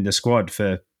room in the squad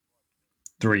for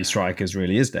 3 strikers,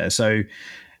 really, is there? So,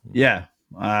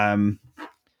 I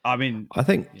mean, I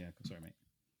think. Yeah, sorry, mate.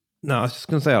 No, I was just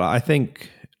going to say, I think,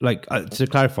 to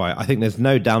clarify, I think there's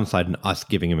no downside in us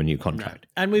giving him a new contract.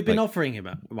 No. And we've been offering him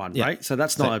one, right? So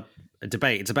that's not a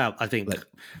debate. It's about, I think,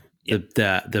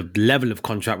 the level of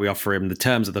contract we offer him, the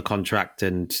terms of the contract,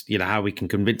 and how we can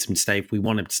convince him to stay if we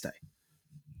want him to stay.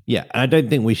 Yeah, and I don't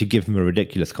think we should give him a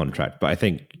ridiculous contract, but I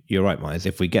think you're right, Myers.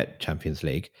 If we get Champions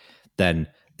League, then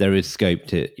there is scope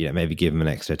to maybe give him an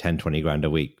extra 10, 20 grand a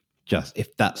week, just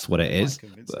if that's what it is.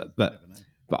 But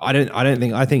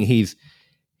I think he's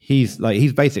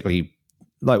basically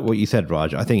like what you said,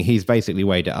 Raj. I think he's basically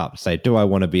weighed it up. Say, do I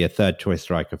want to be a third choice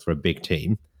striker for a big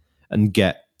team and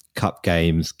get cup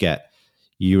games, get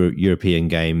European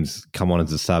games, come on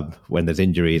as a sub when there's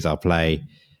injuries, I'll play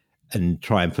and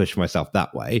try and push myself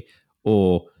that way?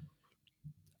 Or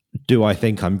do I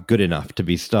think I'm good enough to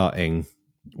be starting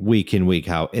week in, week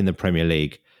out in the Premier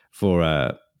League for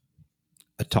a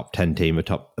top 10 team, a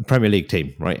Premier League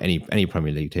team, right? Any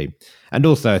Premier League team. And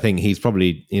also I think his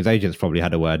agents probably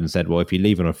had a word and said, well, if you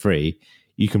leave on a free,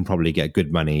 you can probably get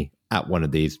good money at one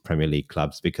of these Premier League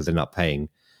clubs because they're not paying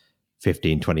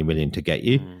 15, 20 million to get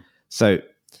you. So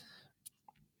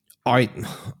I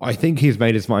think he's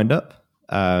made his mind up.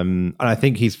 And I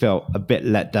think he's felt a bit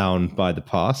let down by the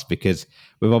past because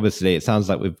it sounds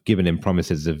like we've given him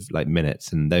promises of like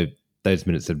minutes and those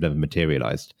minutes have never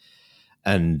materialized.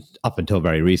 And up until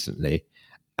very recently.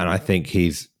 And I think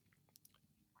he's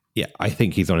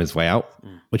on his way out,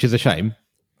 which is a shame,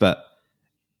 but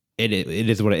it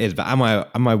is what it is. But am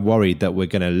I worried that we're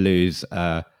going to lose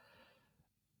a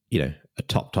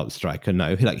top striker?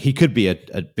 No, like he could be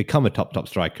become a top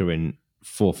striker in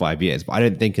 4 or 5 years, but I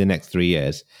don't think in the next 3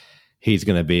 years he's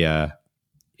going to be a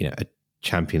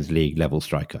Champions League level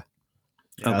striker.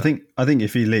 Yeah, I think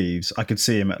if he leaves, I could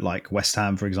see him at like West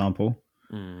Ham, for example,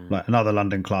 like another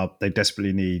London club. They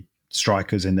desperately need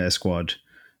strikers in their squad.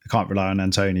 They can't rely on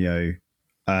Antonio.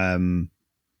 They're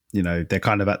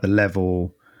kind of at the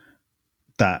level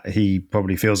that he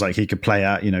probably feels like he could play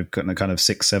at, kind of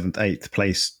 6th, 7th, 8th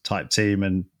place type team,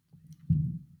 and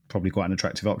probably quite an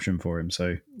attractive option for him.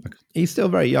 So he's still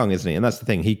very young, isn't he? And that's the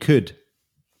thing.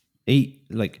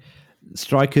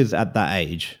 Strikers at that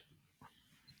age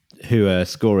who are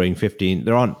scoring 15,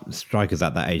 there aren't strikers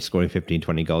at that age scoring 15,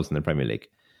 20 goals in the Premier League.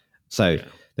 So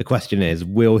the question is,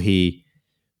 will he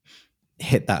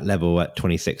hit that level at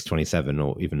 26, 27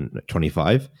 or even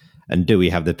 25? And do we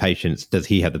have the patience? Does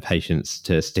he have the patience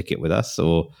to stick it with us,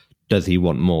 or does he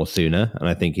want more sooner? And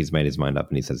I think he's made his mind up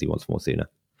and he says he wants more sooner.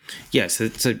 Yeah, so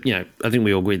I think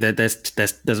we all agree that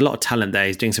there's a lot of talent there.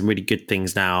 He's doing some really good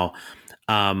things now.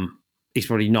 He's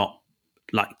probably not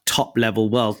like top level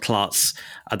world class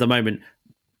at the moment.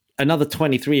 Another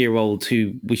 23-year-old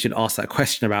who we should ask that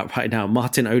question about right now,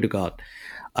 Martin Odegaard.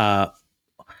 I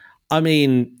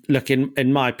mean, look,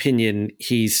 in my opinion,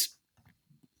 he's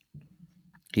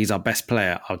our best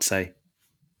player, I would say,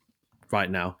 right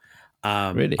now.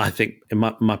 Really? I think, in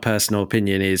my personal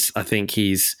opinion, is I think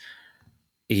he's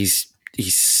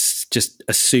just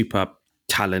a super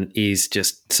talent. He's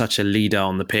just such a leader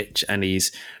on the pitch, and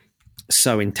he's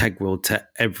so integral to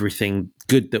everything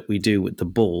good that we do with the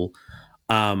ball.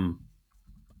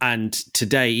 And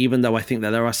today, even though I think that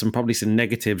there are probably some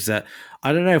negatives that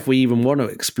I don't know if we even want to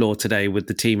explore today with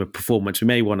the team of performance, we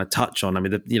may want to touch on. I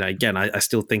mean, again, I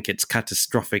still think it's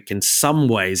catastrophic in some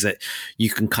ways that you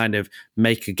can kind of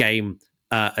make a game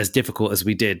as difficult as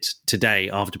we did today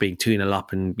after being 2-0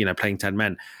 up and, playing 10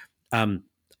 men.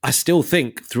 I still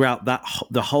think throughout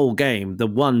the whole game, the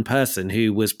one person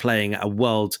who was playing at a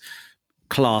world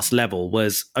class level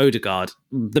was Odegaard.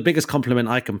 The biggest compliment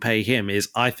I can pay him is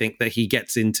I think that he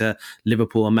gets into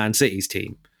Liverpool and Man City's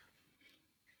team.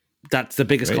 That's the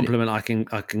biggest compliment I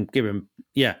can give him.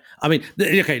 Yeah, I mean,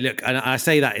 okay, look, and I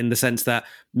say that in the sense that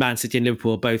Man City and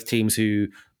Liverpool are both teams who,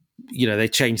 they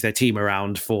change their team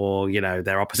around for,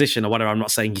 their opposition or whatever. I'm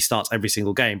not saying he starts every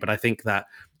single game, but I think that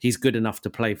he's good enough to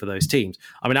play for those teams.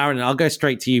 I mean, Aaron, I'll go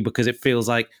straight to you because it feels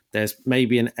like there's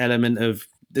maybe an element of,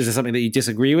 is there something that you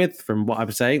disagree with from what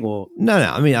I'm saying? Or No,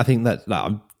 I mean, I think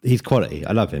that he's quality.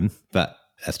 I love him, but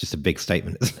that's just a big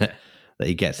statement, isn't it? That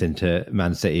he gets into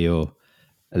Man City or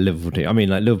a Liverpool team. I mean,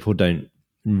 like Liverpool don't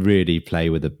really play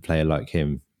with a player like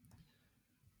him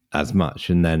as much.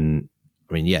 And then,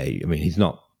 he's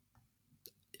not.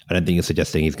 I don't think you're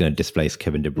suggesting he's going to displace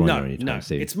Kevin De Bruyne anytime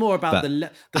soon. It's more about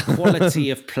the quality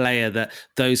of player that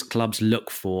those clubs look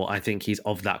for. I think he's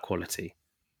of that quality.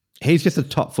 He's just a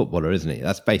top footballer, isn't he?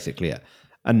 That's basically it.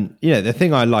 And, the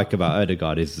thing I like about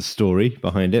Odegaard is the story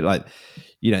behind it. Like,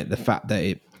 the fact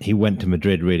that he went to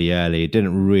Madrid really early, it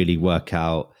didn't really work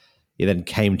out. He then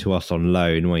came to us on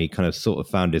loan where he kind of sort of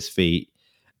found his feet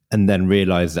and then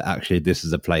realized that actually this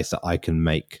is a place that I can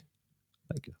make,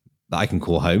 that I can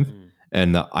call home.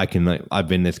 And that I can, I've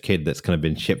been this kid that's kind of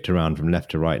been shipped around from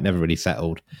left to right, never really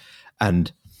settled.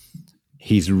 And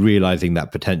he's realizing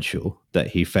that potential that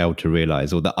he failed to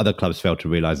realize, or that other clubs failed to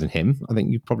realize in him. I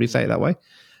think you'd probably say it that way.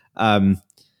 And,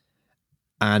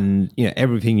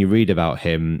 everything you read about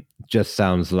him just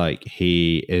sounds like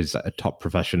he is a top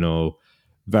professional,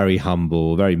 very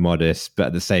humble, very modest, but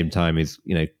at the same time is,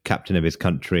 captain of his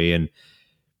country and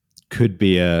could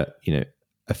be a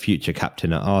future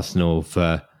captain at Arsenal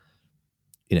for,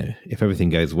 if everything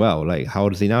goes well. Like, how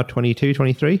old is he now? 22,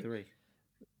 23? 3.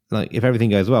 Like, if everything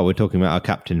goes well, we're talking about our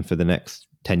captain for the next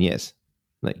 10 years.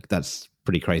 Like, that's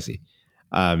pretty crazy.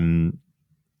 But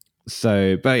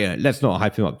let's not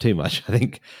hype him up too much.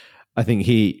 I think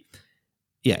he's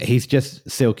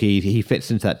just silky. He fits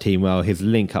into that team well. His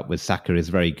link up with Saka is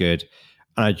very good.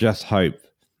 And I just hope,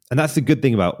 and that's the good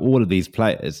thing about all of these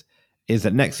players, is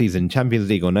that next season, Champions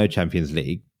League or no Champions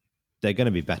League, they're going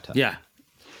to be better. Yeah.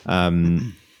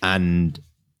 And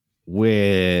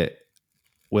we're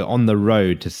on the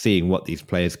road to seeing what these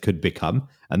players could become.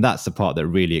 And that's the part that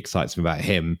really excites me about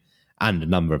him and a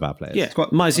number of our players. Yeah,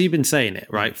 Miles, you've been saying it,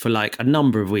 right? For like a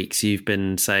number of weeks, you've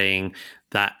been saying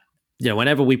that,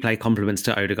 whenever we play compliments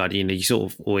to Odegaard, you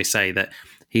sort of always say that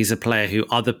he's a player who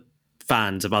other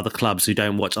fans of other clubs who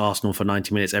don't watch Arsenal for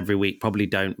 90 minutes every week probably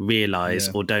don't realise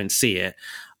or don't see it.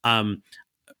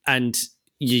 And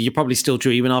you're probably still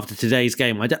true even after today's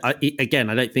game. I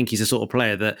don't think he's the sort of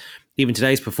player that even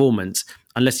today's performance,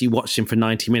 unless you watched him for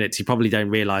 90 minutes, you probably don't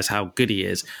realise how good he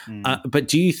is. But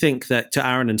do you think that, to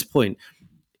Aaron's point,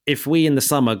 if we in the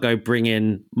summer go bring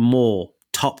in more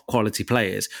top quality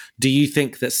players, do you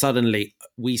think that suddenly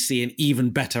we see an even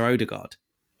better Odegaard?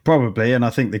 Probably. And I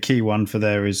think the key one for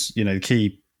there is, the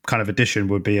key kind of addition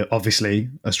would be obviously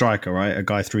a striker, right? A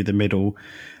guy through the middle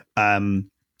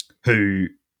who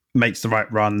makes the right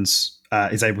runs,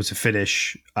 is able to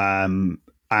finish,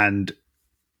 and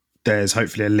there's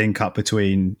hopefully a link up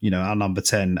between, our number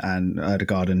 10 and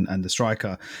Odegaard and the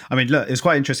striker. I mean, look, it's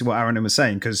quite interesting what Aaron was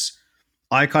saying, because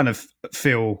I kind of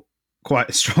feel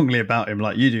quite strongly about him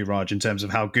like you do, Raj, in terms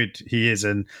of how good he is.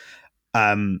 And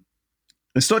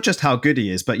it's not just how good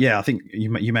he is, but I think you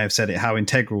may have said it, how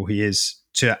integral he is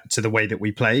to the way that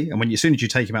we play. And as soon as you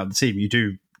take him out of the team,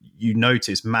 you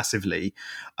notice massively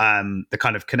the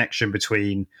kind of connection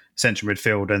between central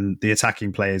midfield and the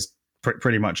attacking players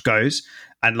pretty much goes.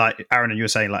 And like Aaron and you were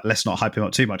saying, like, let's not hype him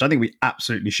up too much. I think we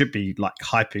absolutely should be like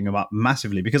hyping him up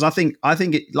massively, because I think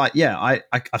it, like,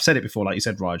 I've said it before, like you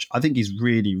said, Raj, I think he's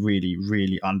really, really,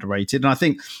 really underrated. And I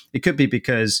think it could be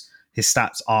because his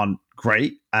stats aren't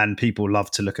great and people love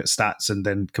to look at stats and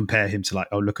then compare him to, like,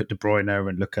 look at De Bruyne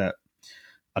and look at,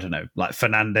 I don't know, like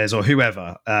Fernandes or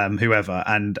whoever,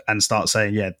 and start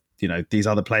saying, these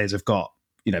other players have got,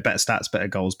 better stats, better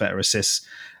goals, better assists.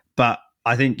 But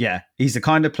I think, he's the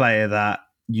kind of player that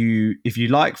if you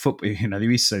like football, they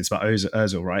used to say this about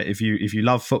Ozil, right? If you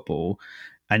love football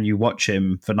and you watch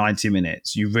him for 90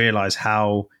 minutes, you realize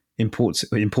how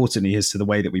important he is to the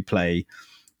way that we play.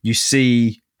 You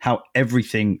see how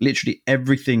literally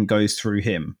everything goes through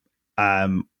him.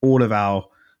 All of our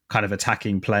kind of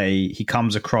attacking play, he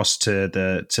comes across to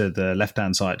the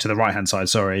left-hand side, to the right-hand side,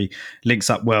 links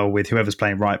up well with whoever's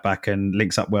playing right back and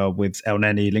links up well with El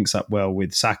Neni, links up well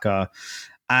with Saka.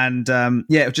 And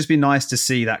it would just be nice to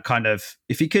see that kind of,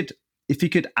 if he could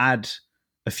add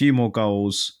a few more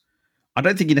goals. I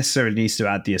don't think he necessarily needs to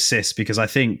add the assists, because I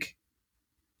think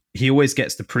he always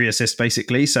gets the pre-assist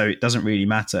basically, so it doesn't really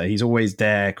matter. He's always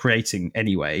there creating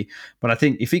anyway. But I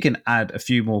think if he can add a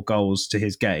few more goals to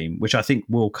his game, which I think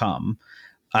will come,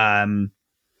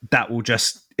 that will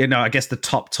just, I guess the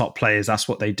top players, that's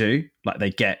what they do. Like they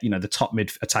get, the top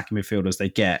attacking midfielders, they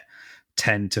get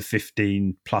 10 to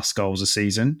 15 plus goals a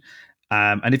season.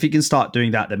 And if he can start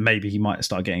doing that, then maybe he might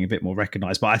start getting a bit more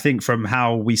recognised. But I think from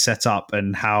how we set up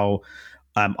and how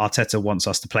Arteta wants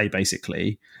us to play,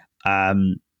 basically,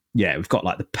 we've got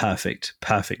like the perfect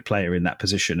player in that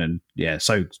position. And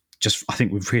so just I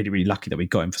think we're really, really lucky that we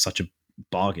got him for such a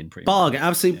bargain.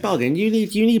 Absolute bargain. You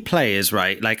need players,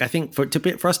 right? Like I think for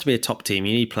us to be a top team,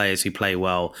 you need players who play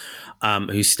well,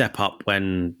 who step up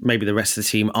when maybe the rest of the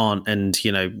team aren't. And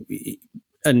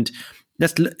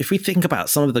if we think about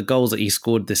some of the goals that he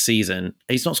scored this season,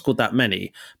 he's not scored that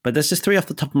many, but there's just 3 off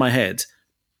the top of my head.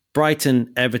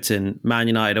 Brighton, Everton, Man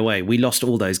United away. We lost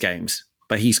all those games,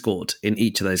 but he scored in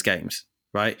each of those games,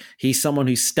 right? He's someone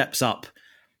who steps up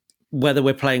whether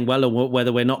we're playing well or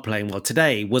whether we're not playing well.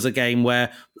 Today was a game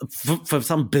where, for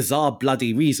some bizarre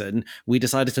bloody reason, we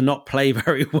decided to not play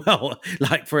very well,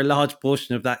 like for a large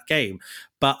portion of that game.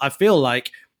 But I feel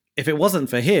like if it wasn't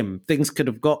for him, things could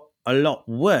have got a lot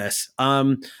worse.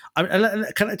 Can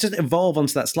I just evolve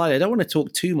onto that slide? I don't want to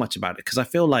talk too much about it because I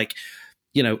feel like,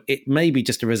 it may be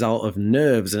just a result of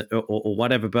nerves or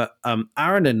whatever. But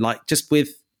Aaron, and like just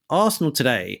with Arsenal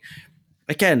today,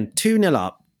 again, 2-0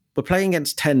 up, we're playing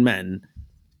against 10 men,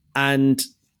 and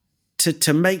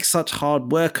to make such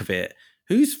hard work of it,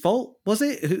 whose fault was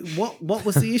it? What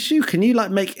was the issue? Can you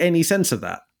like make any sense of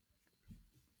that?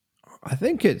 I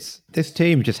think it's this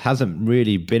team just hasn't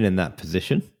really been in that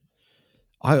position.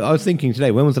 I was thinking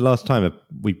today, when was the last time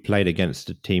we played against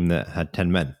a team that had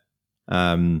 10 men?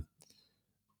 I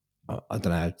don't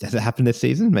know. Has it happened this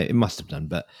season? It must have done.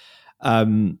 But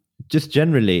just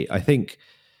generally, I think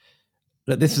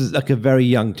that this is like a very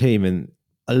young team, and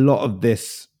a lot of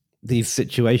these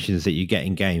situations that you get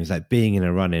in games, like being in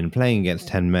a run-in, playing against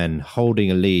 10 men, holding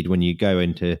a lead when you go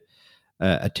into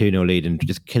a 2-0 lead and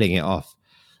just killing it off,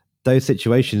 those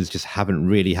situations just haven't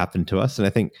really happened to us. And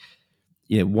I think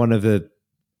one of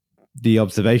the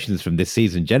observations from this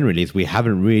season generally is we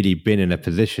haven't really been in a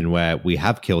position where we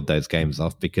have killed those games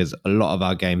off, because a lot of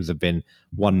our games have been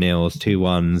 1-0s,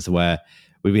 2-1s, where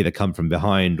we've either come from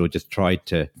behind or just tried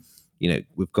to,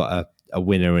 we've got a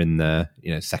winner in the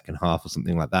second half or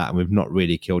something like that, and we've not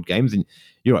really killed games. And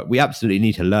you're right, we absolutely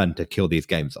need to learn to kill these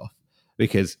games off,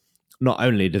 because not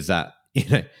only does that,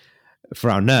 for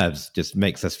our nerves, just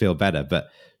makes us feel better, but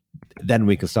then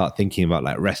we can start thinking about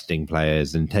like resting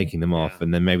players and taking them off,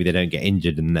 and then maybe they don't get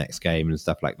injured in the next game and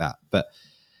stuff like that. But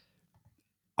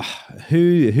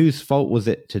whose fault was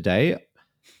it today?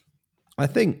 I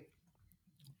think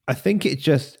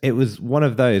it was one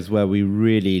of those where we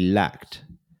really lacked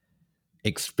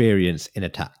experience in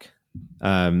attack.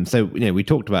 So we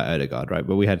talked about Odegaard, right?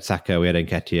 But we had Saka, we had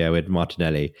Nketiah, we had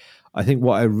Martinelli. I think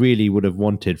what I really would have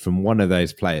wanted from one of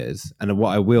those players, and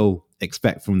what I will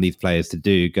expect from these players to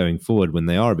do going forward when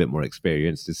they are a bit more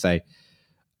experienced, is say,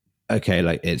 okay,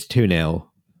 like it's 2-0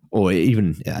 or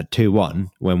even 2-1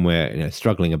 when we're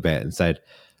struggling a bit, and said,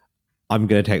 I'm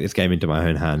going to take this game into my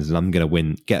own hands and I'm going to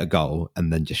win, get a goal,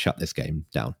 and then just shut this game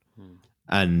down.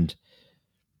 And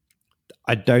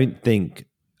I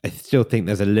still think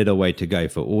there's a little way to go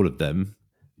for all of them,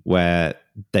 where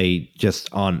they just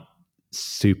aren't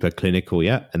super clinical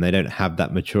yet, and they don't have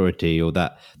that maturity or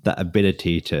that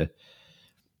ability to,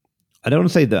 I don't want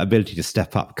to say the ability to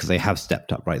step up, because they have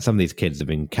stepped up, right? Some of these kids have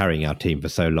been carrying our team for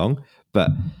so long,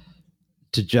 but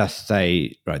to just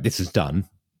say, right, this is done,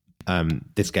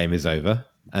 this game is over.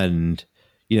 And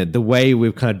the way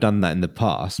we've kind of done that in the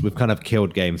past, we've kind of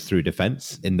killed games through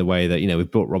defense, in the way that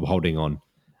we've brought Rob Holding on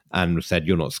and we've said,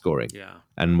 you're not scoring,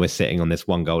 and we're sitting on this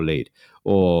 1-goal lead.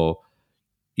 Or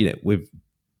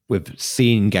we've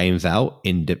seen games out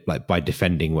by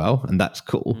defending well, and that's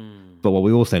cool. But what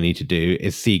we also need to do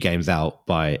is see games out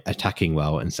by attacking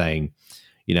well and saying,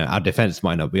 our defense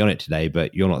might not be on it today,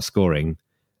 but you're not scoring.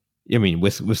 I mean,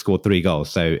 we've scored 3 goals,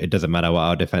 so it doesn't matter what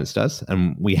our defense does,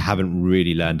 and we haven't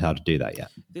really learned how to do that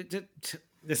yet.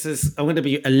 I'm going to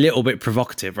be a little bit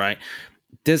provocative, right?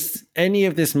 Does any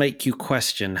of this make you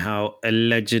question how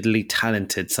allegedly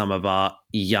talented some of our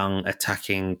young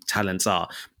attacking talents are?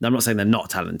 I'm not saying they're not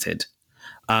talented,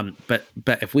 but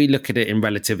if we look at it in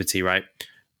relativity, right?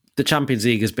 The Champions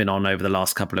League has been on over the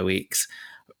last couple of weeks.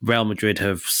 Real Madrid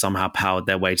have somehow powered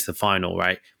their way to the final,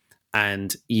 right?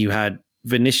 And you had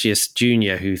Vinicius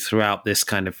Jr., who throughout this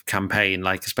kind of campaign,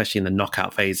 like especially in the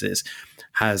knockout phases,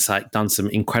 has like done some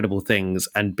incredible things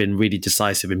and been really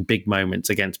decisive in big moments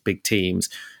against big teams.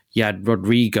 you had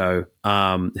Rodrigo,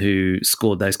 who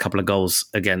scored those couple of goals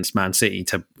against Man City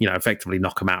to, effectively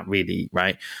knock them out, really,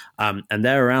 right? And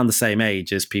they're around the same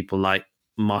age as people like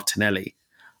Martinelli.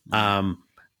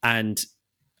 And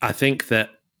I think that,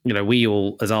 we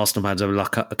all, as Arsenal fans, over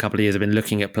a couple of years have been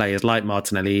looking at players like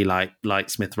Martinelli, like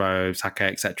Smith Rowe, Saka,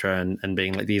 etc., and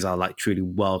being like, these are like truly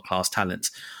world-class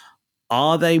talents.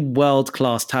 Are they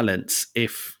world-class talents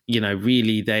if,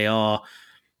 really they are?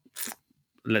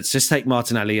 Let's just take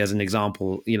Martinelli as an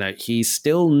example. He's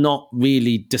still not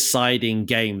really deciding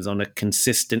games on a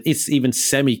consistent, it's even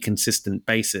semi-consistent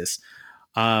basis.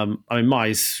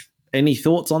 Mize, any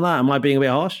thoughts on that? Am I being a bit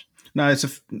harsh? No,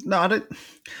 I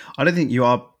don't think you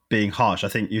are being harsh. I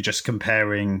think you're just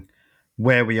comparing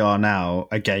where we are now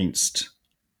against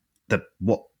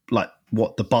what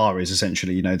the bar is,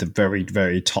 essentially, the very,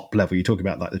 very top level. You talk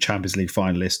about like the Champions League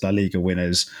finalists, La Liga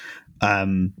winners,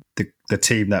 the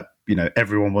team that,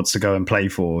 everyone wants to go and play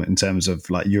for in terms of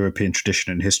like European tradition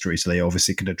and history. So they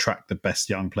obviously can attract the best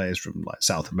young players from like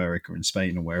South America and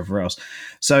Spain or wherever else.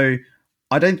 So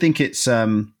I don't think it's,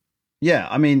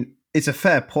 it's a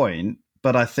fair point,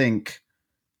 but I think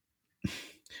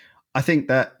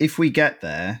that if we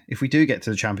do get to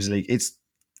the Champions League,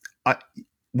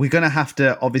 we're going to have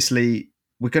to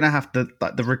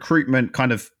like the recruitment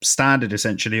kind of standard,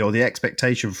 essentially, or the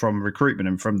expectation from recruitment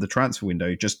and from the transfer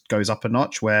window just goes up a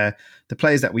notch, where the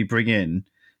players that we bring in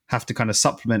have to kind of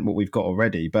supplement what we've got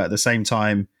already. But at the same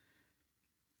time,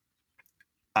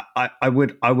 I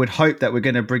would hope that we're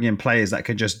going to bring in players that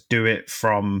can just do it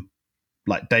from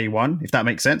like day one, if that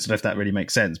makes sense. I don't know if that really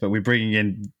makes sense, but we're bringing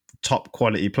in top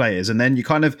quality players, and then you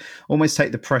kind of almost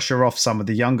take the pressure off some of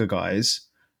the younger guys.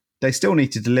 They still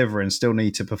need to deliver and still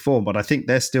need to perform, but I think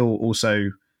they're still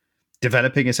also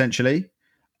developing, essentially.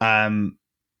 The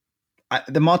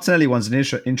Martinelli one's an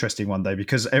interesting one, though,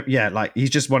 because like he's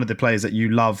just one of the players that you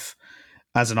love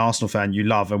as an Arsenal fan. You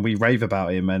love, and we rave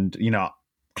about him, and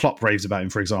Klopp raves about him,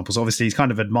 for example. So obviously he's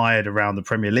kind of admired around the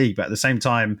Premier League, but at the same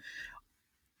time,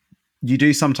 you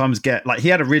do sometimes get, like, he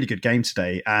had a really good game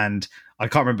today, and I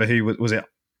can't remember who was it.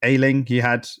 Ailing he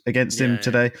had against him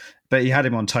today, but he had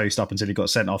him on toast up until he got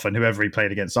sent off, and whoever he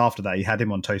played against after that, he had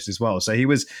him on toast as well. So he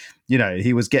was getting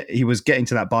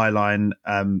to that byline,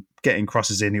 getting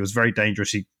crosses in. He was very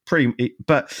dangerous.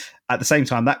 But at the same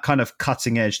time, that kind of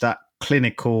cutting edge, that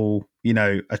clinical,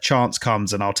 a chance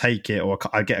comes and I'll take it, or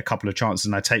I get a couple of chances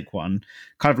and I take one,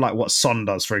 kind of like what Son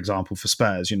does, for example, for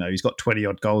Spurs. He's got 20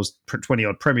 odd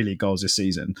Premier League goals this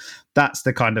season. That's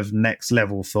the kind of next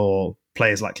level for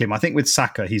players like him. I think with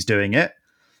Saka, he's doing it.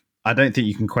 I don't think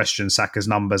you can question Saka's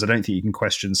numbers. I don't think you can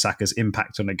question Saka's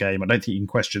impact on a game. I don't think you can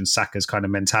question Saka's kind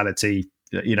of mentality.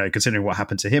 Considering what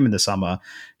happened to him in the summer,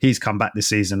 he's come back this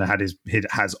season and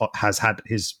has had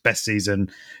his best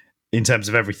season in terms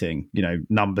of everything,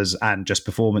 numbers and just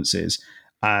performances.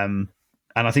 And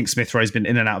I think Smith Rowe's been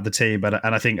in and out of the team,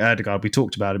 and I think Ødegaard, we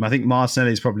talked about him. I think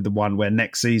Martinelli is probably the one where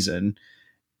next season,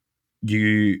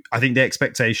 I think the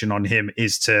expectation on him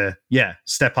is to,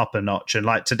 step up a notch. And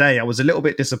like today, I was a little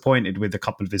bit disappointed with a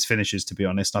couple of his finishes, to be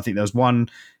honest. I think there was one,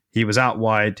 he was out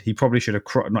wide. He probably should have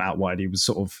not out wide. He was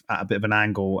sort of at a bit of an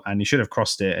angle, and he should have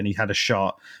crossed it. And he had a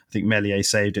shot. I think Meslier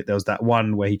saved it. There was that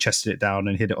one where he chested it down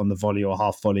and hit it on the volley or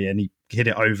half volley, and he hit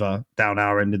it over down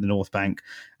our end in the North Bank.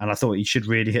 And I thought he should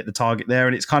really hit the target there.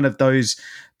 And it's kind of those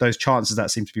chances that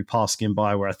seem to be passing him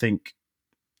by, where I think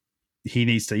he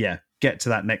needs to, get to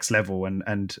that next level,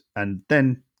 and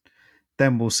then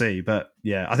we'll see. But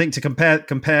I think to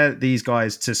compare these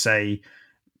guys to, say,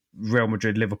 Real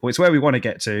Madrid, Liverpool, it's where we want to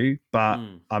get to, but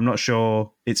I'm not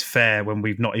sure it's fair when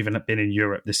we've not even been in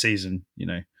Europe this season.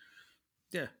 Yeah,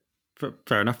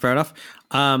 fair enough.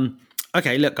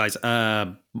 Okay, look, guys,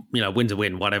 win's a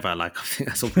win, whatever. Like, I think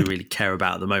that's all we really care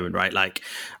about at the moment, right? Like,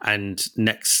 and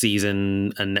next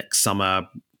season and next summer,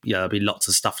 there'll be lots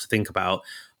of stuff to think about.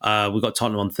 We've got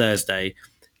Tottenham on Thursday.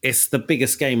 It's the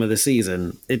biggest game of the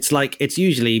season. It's like, it's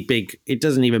usually big. It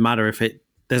doesn't even matter if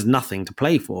there's nothing to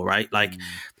play for, right? Like,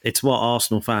 it's what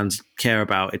Arsenal fans care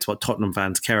about. It's what Tottenham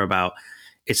fans care about.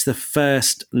 It's the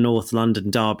first North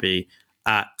London derby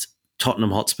at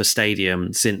Tottenham Hotspur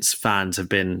Stadium since fans have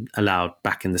been allowed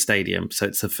back in the stadium. So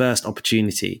it's the first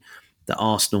opportunity that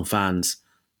Arsenal fans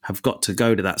have got to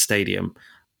go to that stadium.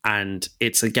 And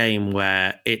it's a game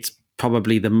where it's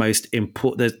probably the most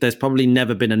important. There's probably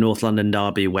never been a North London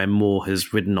derby where more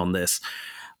has ridden on this.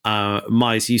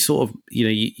 Mize, you sort of,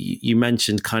 you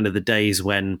mentioned kind of the days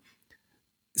when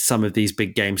some of these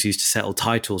big games used to settle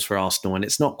titles for Arsenal, and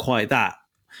it's not quite that,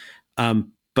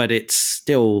 but it's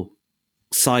still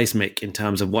seismic in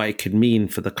terms of what it could mean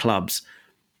for the clubs.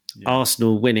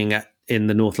 Arsenal winning at in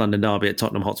the North London derby at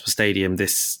Tottenham Hotspur Stadium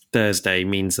this Thursday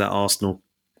means that Arsenal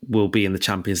will be in the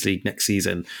Champions League next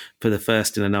season for the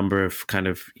first in a number of kind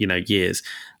of, years.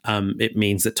 It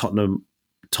means that Tottenham,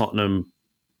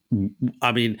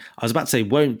 I mean, I was about to say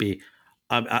won't be.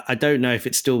 I don't know if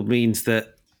it still means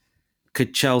that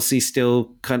could Chelsea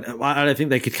still kind of, I don't think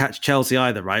they could catch Chelsea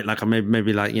either, right? Like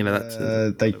maybe like, that's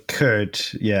they could,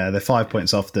 yeah, they're 5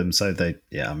 points off them. So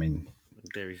I mean,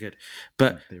 very good.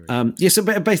 But so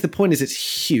basically the point is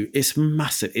it's huge. It's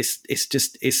massive.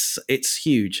 It's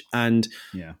huge. And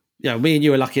yeah, me and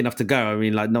you are lucky enough to go. I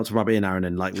mean, like, not to rub it in, Aaron,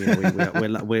 and like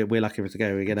we're lucky enough to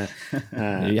go. We're gonna.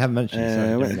 You haven't mentioned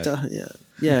it.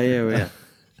 Yeah.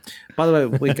 By the way,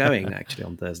 we're going actually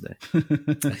on Thursday.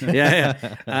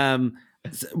 Yeah.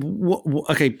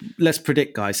 Okay, let's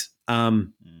predict, guys.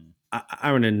 Aaron,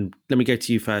 and let me go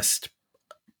to you first.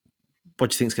 What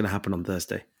do you think is going to happen on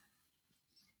Thursday?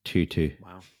 2-2.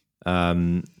 Wow.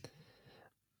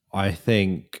 I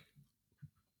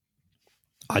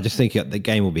just think the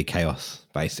game will be chaos,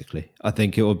 basically. I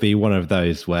think it will be one of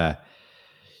those where,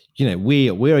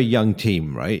 we're a young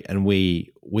team, right? And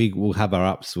we will have our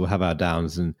ups, we'll have our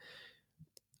downs. And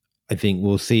I think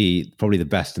we'll see probably the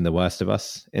best and the worst of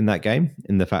us in that game,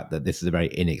 in the fact that this is a very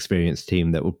inexperienced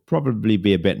team that will probably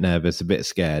be a bit nervous, a bit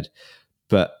scared.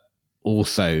 But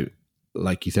also,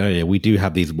 like you said earlier, we do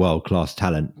have these world-class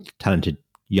talented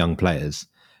young players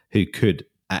who could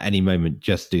at any moment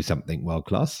just do something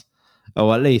world-class.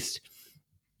 Or at least,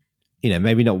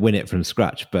 maybe not win it from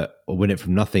scratch, or win it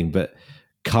from nothing, but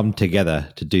come together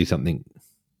to do something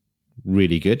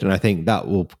really good. And I think that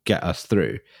will get us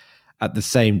through. At the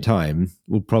same time,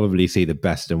 we'll probably see the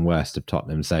best and worst of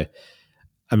Tottenham. So,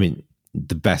 I mean,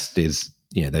 the best is,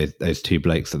 those two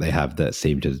blokes that they have that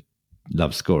seem to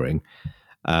love scoring.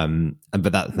 But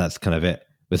that's kind of it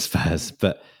with Spurs.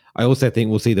 But I also think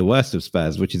we'll see the worst of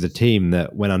Spurs, which is a team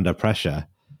that, when under pressure,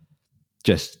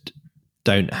 just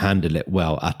don't handle it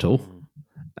well at all.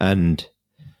 And,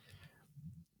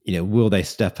 will they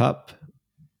step up?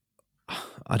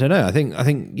 I don't know. I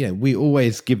think we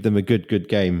always give them a good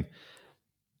game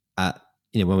at,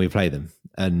 when we play them.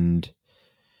 And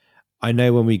I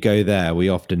know when we go there, we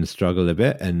often struggle a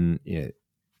bit, and,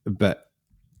 but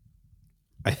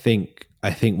I think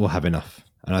we'll have enough,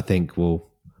 and I think we'll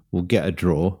get a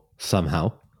draw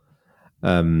somehow.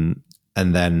 And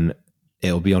then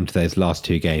it'll be on to those last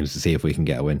two games to see if we can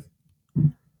get a win.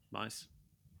 Nice.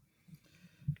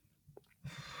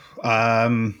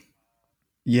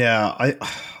 Yeah,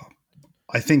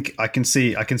 I think I can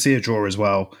see a draw as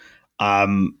well.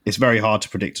 It's very hard to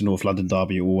predict a North London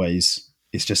derby always.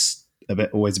 It's just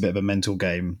always a bit of a mental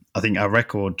game. I think our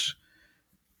record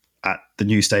at the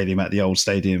new stadium, at the old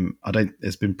stadium,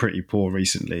 it's been pretty poor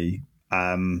recently. We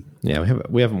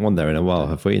haven't won there in a while,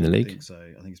 have we, in the league? I think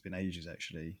so. I think it's been ages,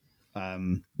 actually.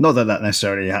 Not that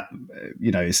necessarily,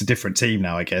 it's a different team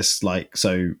now, I guess. Like,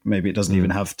 so maybe it doesn't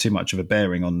even have too much of a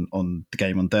bearing on the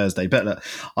game on Thursday. But look,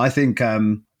 I think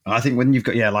when you've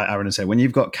got, like Aaron said, when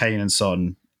you've got Kane and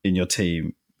Son in your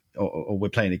team, or we're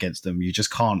playing against them, you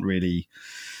just can't really.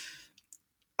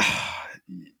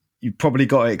 You probably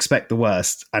got to expect the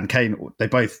worst. And Kane, they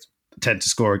both tend to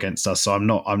score against us, so I'm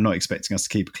not expecting us to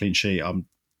keep a clean sheet. I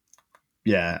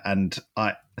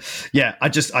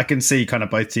can see kind of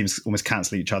both teams almost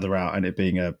cancel each other out, and it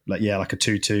being like a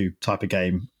 2-2 type of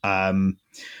game.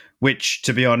 Which,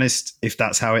 to be honest, if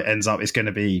that's how it ends up, it's going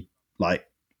to be like,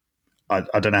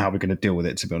 I don't know how we're going to deal with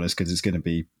it, to be honest, because it's going to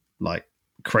be like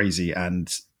crazy.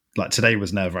 And like today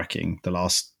was nerve wracking. The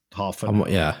last half. I'm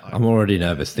already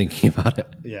nervous thinking about it.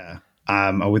 Yeah.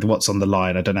 With what's on the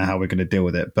line, I don't know how we're going to deal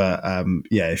with it. But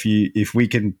if we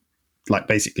can, like,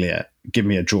 basically give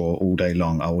me a draw all day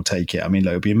long, I will take it. I mean,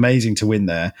 look, it'd be amazing to win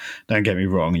there. Don't get me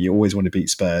wrong. You always want to beat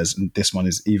Spurs, and this one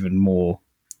is even more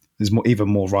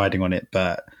riding on it.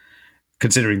 But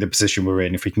considering the position we're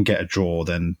in, if we can get a draw,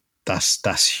 then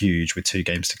that's huge with 2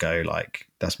 games to go. Like,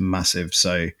 that's massive.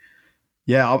 So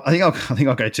yeah, I think I'll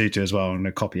go 2-2 as well. I'm going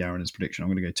to copy Aaron's prediction. I'm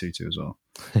going to go 2-2 as well.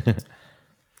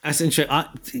 That's interesting,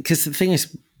 because the thing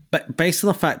is, based on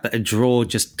the fact that a draw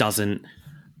just doesn't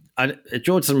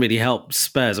really help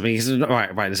Spurs. I mean, it's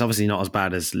right. It's obviously not as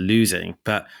bad as losing,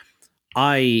 but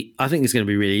I think it's going to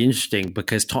be really interesting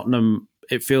because Tottenham,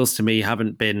 it feels to me,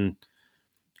 haven't been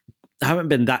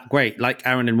that great. Like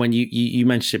Aaron, and when you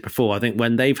mentioned it before, I think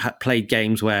when they've played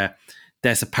games where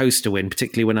they're supposed to win,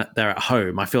 particularly when they're at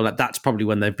home, I feel like that's probably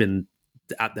when they've been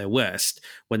at their worst,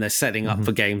 when they're setting up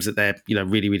for games that they're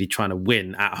really, really trying to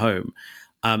win at home.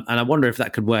 And I wonder if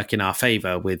that could work in our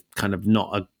favour with kind of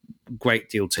not a great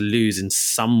deal to lose in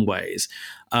some ways.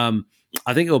 I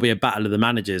think it will be a battle of the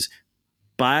managers,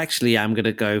 but I actually am going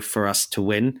to go for us to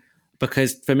win,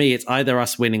 because for me, it's either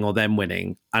us winning or them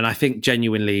winning. And I think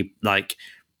genuinely, like,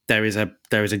 there is a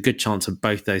good chance of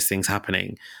both those things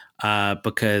happening,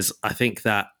 because I think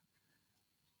that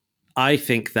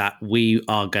we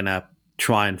are going to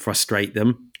try and frustrate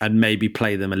them and maybe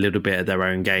play them a little bit of their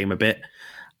own game a bit.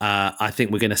 I think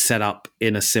we're going to set up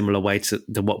in a similar way to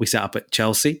what we set up at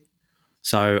Chelsea.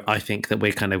 So I think that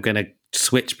we're kind of going to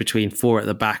switch between 4 at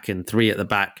the back and 3 at the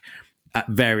back at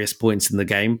various points in the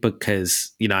game,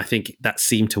 because, you know, I think that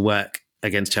seemed to work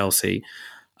against Chelsea.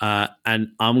 And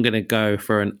I'm going to go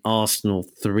for an Arsenal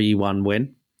 3-1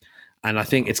 win. And I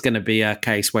think it's going to be a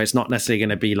case where it's not necessarily going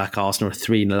to be like Arsenal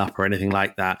 3-0 up or anything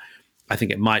like that. I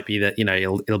think it might be that, you know,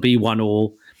 it'll be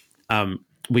 1-1.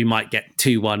 We might get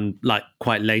 2-1 like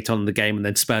quite late on in the game, and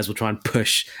then Spurs will try and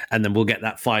push, and then we'll get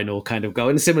that final kind of goal.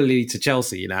 And similarly to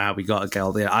Chelsea, you know, how we got a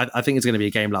goal there. I think it's going to be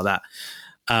a game like that.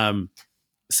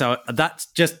 So that's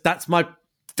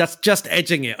just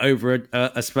edging it over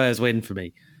a Spurs win for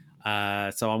me. So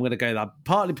I'm going to go that,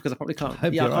 partly because I probably can't. I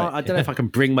don't know if I can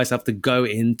bring myself to go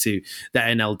into the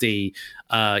NLD,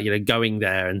 you know, going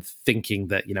there and thinking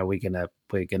that, you know, we're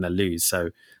gonna lose. So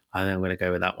I think I'm going to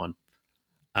go with that one.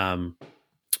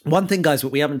 One thing, guys,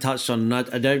 what we haven't touched on, and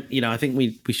I don't, you know, I think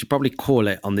we should probably call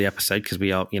it on the episode, because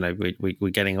we are, you know, we're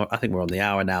getting, I think we're on the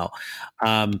hour now.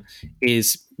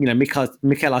 Is, you know, Mikel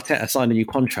Arteta signed a new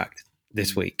contract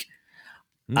this week.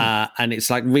 And it's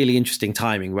like really interesting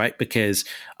timing, right? Because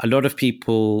a lot of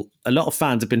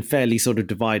fans have been fairly sort of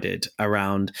divided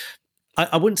around,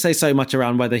 I wouldn't say so much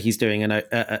around whether he's doing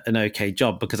an okay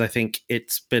job, because I think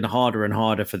it's been harder and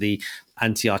harder for the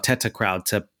anti-Arteta crowd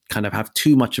to kind of have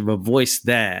too much of a voice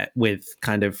there with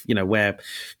kind of, you know, where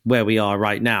we are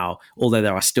right now, although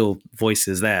there are still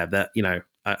voices there that, you know,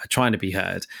 are trying to be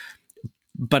heard.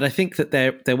 But I think that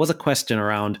there was a question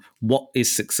around what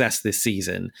is success this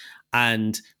season,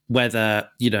 and whether,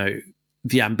 you know,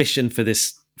 the ambition for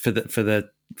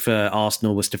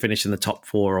Arsenal was to finish in the top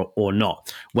 4 or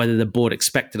not, whether the board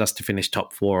expected us to finish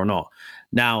top 4 or not.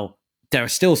 Now, there are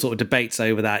still sort of debates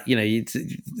over that. You know,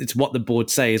 it's what the board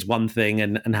say is one thing,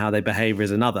 and how they behave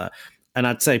is another. And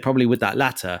I'd say probably with that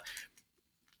latter,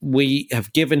 we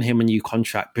have given him a new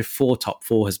contract before top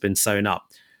 4 has been sewn up.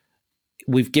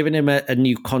 We've given him a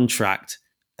new contract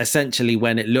essentially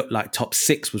when it looked like top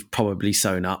 6 was probably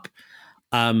sewn up.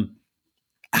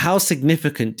 How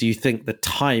significant do you think the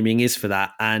timing is for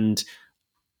that? And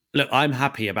look, I'm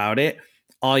happy about it.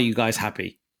 Are you guys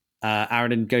happy?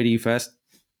 Aaron, go to you first.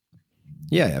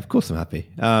 Yeah, of course I'm happy.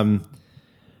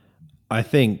 I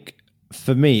think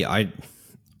for me, I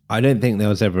don't think there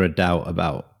was ever a doubt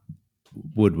about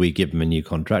would we give him a new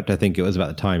contract. I think it was about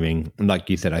the timing. And like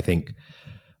you said, I think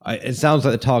it sounds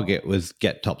like the target was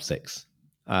get top 6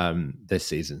 this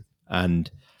season. And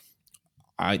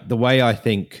the way I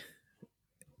think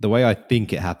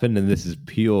it happened, and this is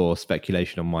pure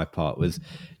speculation on my part, was, do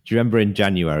you remember in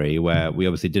January where we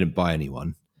obviously didn't buy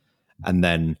anyone, and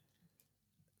then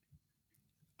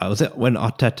was it when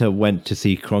Arteta went to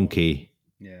see Kroenke?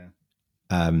 Yeah.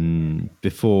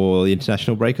 Before the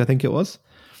international break, I think it was.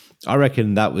 I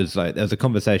reckon that was like, there was a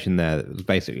conversation there that was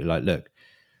basically like, look,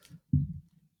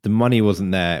 the money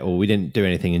wasn't there, or we didn't do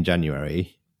anything in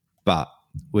January, but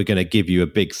we're going to give you a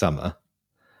big summer,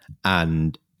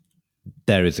 and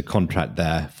there is a contract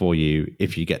there for you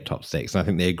if you get top 6. And I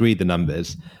think they agreed the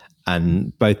numbers,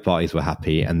 and both parties were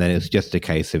happy. And then it's just a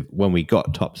case of when we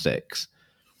got top 6,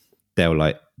 they were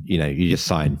like, you know, you just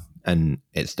sign and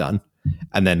it's done.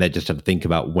 And then they just had to think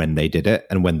about when they did it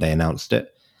and when they announced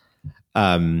it.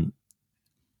 And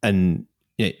you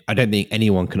know, I don't think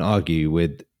anyone can argue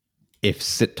with, if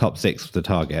top 6 was the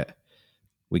target,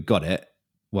 we got it.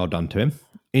 Well done to him.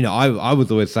 You know, I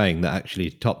was always saying that actually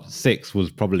top 6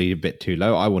 was probably a bit too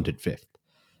low. I wanted 5th.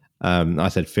 I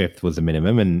said 5th was the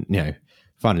minimum. And, you know,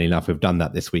 funnily enough, we've done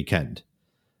that this weekend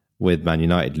with Man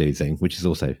United losing, which is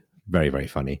also very, very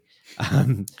funny.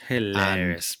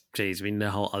 Hilarious. Jeez, we know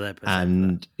how other episode.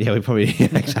 And yeah, we probably,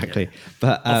 exactly. Yeah.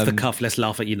 But off the cuff, let's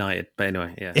laugh at United. But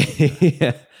anyway, yeah.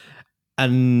 Yeah.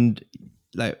 And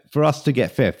like, for us to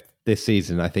get 5th this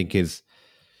season, I think is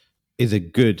a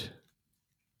good,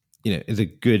 you know,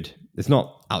 it's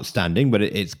not outstanding, but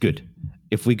it's good.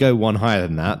 If we go one higher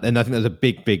than that, then I think there's a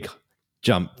big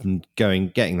jump from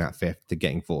getting that 5th to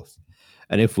getting 4th.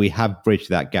 And if we have bridged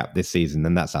that gap this season,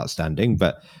 then that's outstanding.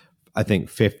 But I think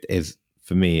 5th is,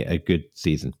 for me, a good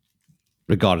season,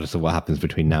 regardless of what happens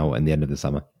between now and the end of the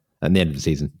summer and the end of the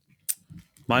season.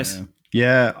 Nice.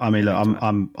 Yeah. I mean, look,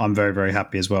 I'm very, very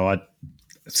happy as well.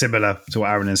 Similar to what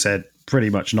Aaron has said, pretty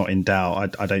much not in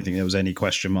doubt. I don't think there was any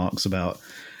question marks about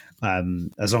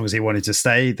As long as he wanted to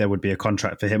stay, there would be a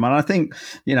contract for him. And I think,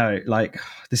 like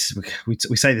this,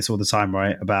 we say this all the time,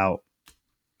 right? About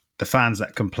the fans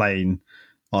that complain,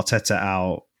 Arteta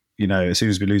out. As soon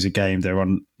as we lose a game, they're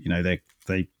on.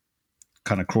 They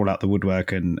kind of crawl out the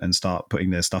woodwork and start putting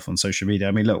their stuff on social media.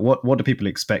 I mean, look, what do people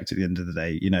expect at the end of the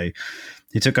day?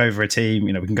 He took over a team.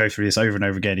 We can go through this over and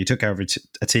over again. He took over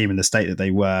a team in the state that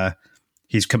they were.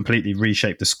 He's completely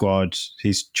reshaped the squad.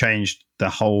 He's changed the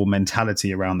whole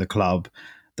mentality around the club.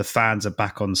 The fans are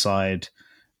back on side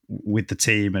with the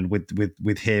team and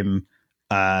with him.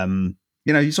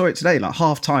 You saw it today. Like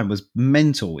half time was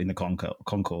mental in the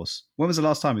concourse. When was the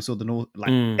last time we saw the North?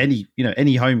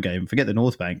 Any home game. Forget the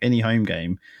North Bank. Any home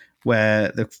game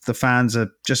where the fans are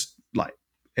just like.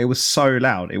 It was so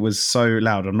loud. It was so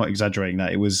loud. I'm not exaggerating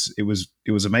that. It was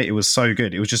amazing. It was so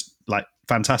good. It was just like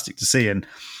fantastic to see. And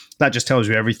that just tells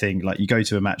you everything. Like you go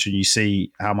to a match and you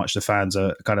see how much the fans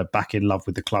are kind of back in love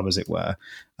with the club, as it were.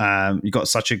 You've got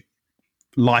such a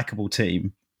likable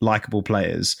team, likable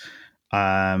players,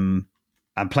 and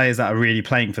players that are really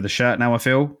playing for the shirt now, I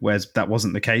feel, whereas that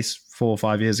wasn't the case 4 or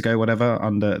 5 years ago, whatever,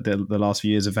 under the last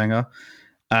few years of Wenger.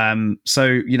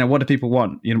 So, what do people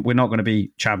want? We're not going to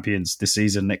be champions this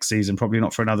season, next season, probably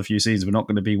not for another few seasons. We're not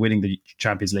going to be winning the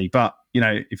Champions League. But,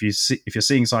 if you're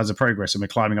seeing signs of progress and we're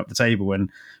climbing up the table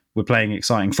and we're playing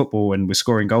exciting football and we're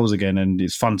scoring goals again and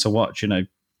it's fun to watch,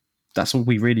 that's what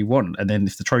we really want. And then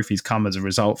if the trophies come as a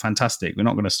result, fantastic. We're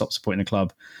not going to stop supporting the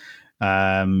club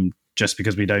just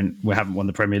because we haven't won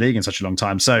the Premier League in such a long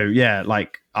time. So yeah,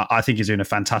 I think he's doing a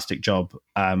fantastic job.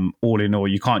 All in all,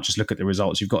 you can't just look at the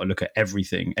results. You've got to look at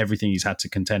everything he's had to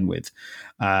contend with.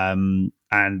 And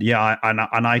yeah,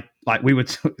 I like we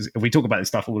talk about this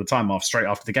stuff all the time straight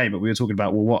after the game, but we were talking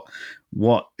about, well,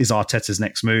 what is Arteta's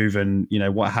next move, and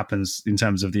what happens in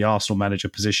terms of the Arsenal manager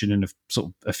position in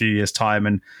a few years' time.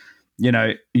 And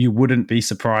you wouldn't be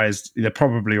surprised. They're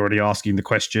probably already asking the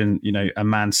question, a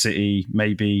Man City,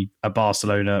 maybe a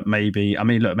Barcelona, maybe. I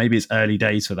mean, look, maybe it's early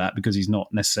days for that because he's not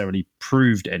necessarily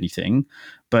proved anything,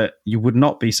 but you would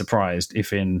not be surprised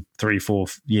if in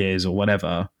 3-4 years or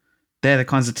whatever, they're the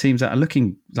kinds of teams that are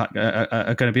looking like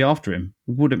are going to be after him.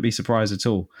 Wouldn't be surprised at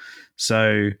all.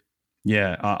 So,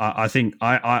 yeah, I think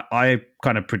I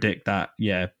kind of predict that,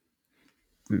 yeah,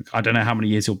 I don't know how many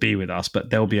years he'll be with us,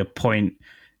 but there'll be a point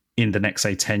in the next,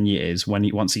 say, 10 years when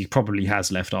once he probably has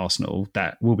left Arsenal,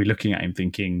 that we'll be looking at him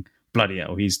thinking, bloody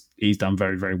hell, he's done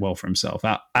very, very well for himself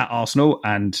at Arsenal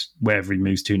and wherever he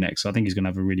moves to next. So I think he's going to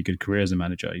have a really good career as a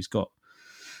manager. He's got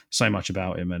so much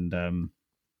about him. And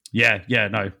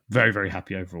very, very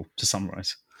happy overall, to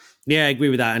summarise. Yeah, I agree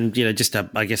with that. And, just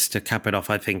to cap it off,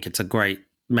 I think it's a great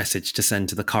message to send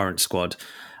to the current squad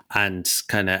and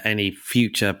kind of any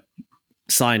future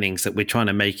signings that we're trying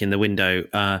to make in the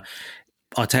window.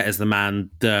 Arteta's the man,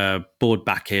 the board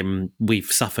back him. We've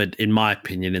suffered, in my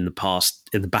opinion, in the past,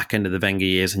 in the back end of the Wenger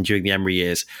years and during the Emery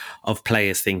years, of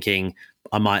players thinking,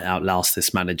 I might outlast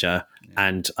this manager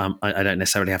and I don't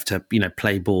necessarily have to,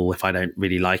 play ball if I don't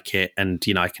really like it and,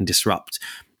 I can disrupt.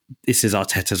 This is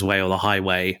Arteta's way or the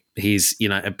highway. He's,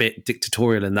 a bit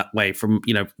dictatorial in that way from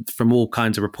all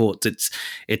kinds of reports.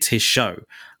 It's his show.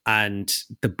 And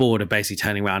the board are basically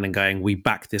turning around and going, we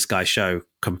back this guy's show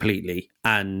completely.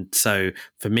 And so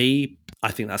for me,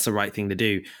 I think that's the right thing to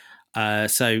do.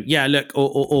 So yeah, look,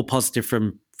 all positive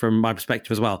from my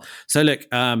perspective as well. So look,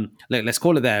 let's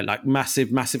call it there. Like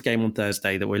massive game on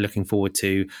Thursday that we're looking forward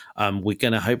to. We're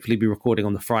going to hopefully be recording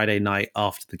on the Friday night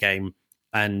after the game.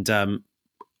 And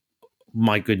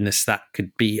my goodness, that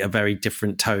could be a very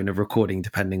different tone of recording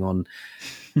depending on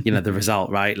the result,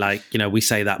 right? Like, we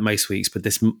say that most weeks, but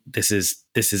this is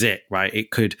it, right?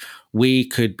 We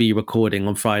could be recording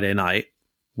on Friday night.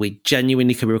 We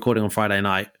genuinely could be recording on Friday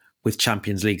night with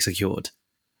Champions League secured,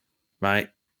 right?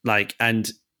 Like, and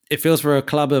it feels for a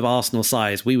club of Arsenal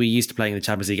size, we were used to playing the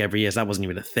Champions League every year. So that wasn't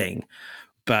even a thing.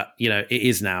 But, it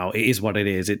is now. It is what it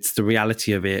is. It's the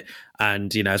reality of it.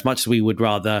 And, as much as we would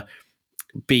rather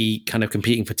be kind of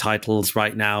competing for titles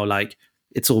right now, like,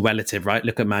 it's all relative, right?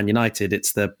 Look at Man United.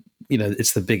 It's the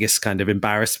biggest kind of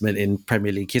embarrassment in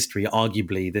Premier League history,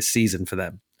 arguably this season for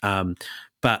them.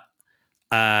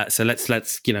 So let's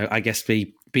I guess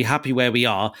be happy where we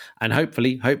are, and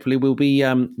hopefully we'll be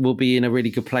in a really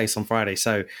good place on Friday.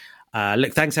 So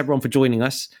look, thanks everyone for joining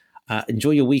us.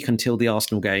 Enjoy your week until the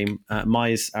Arsenal game.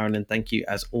 Mize, Aaron, and thank you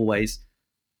as always.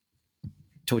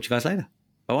 Talk to you guys later.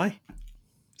 Bye.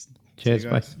 Cheers,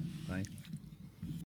 bye.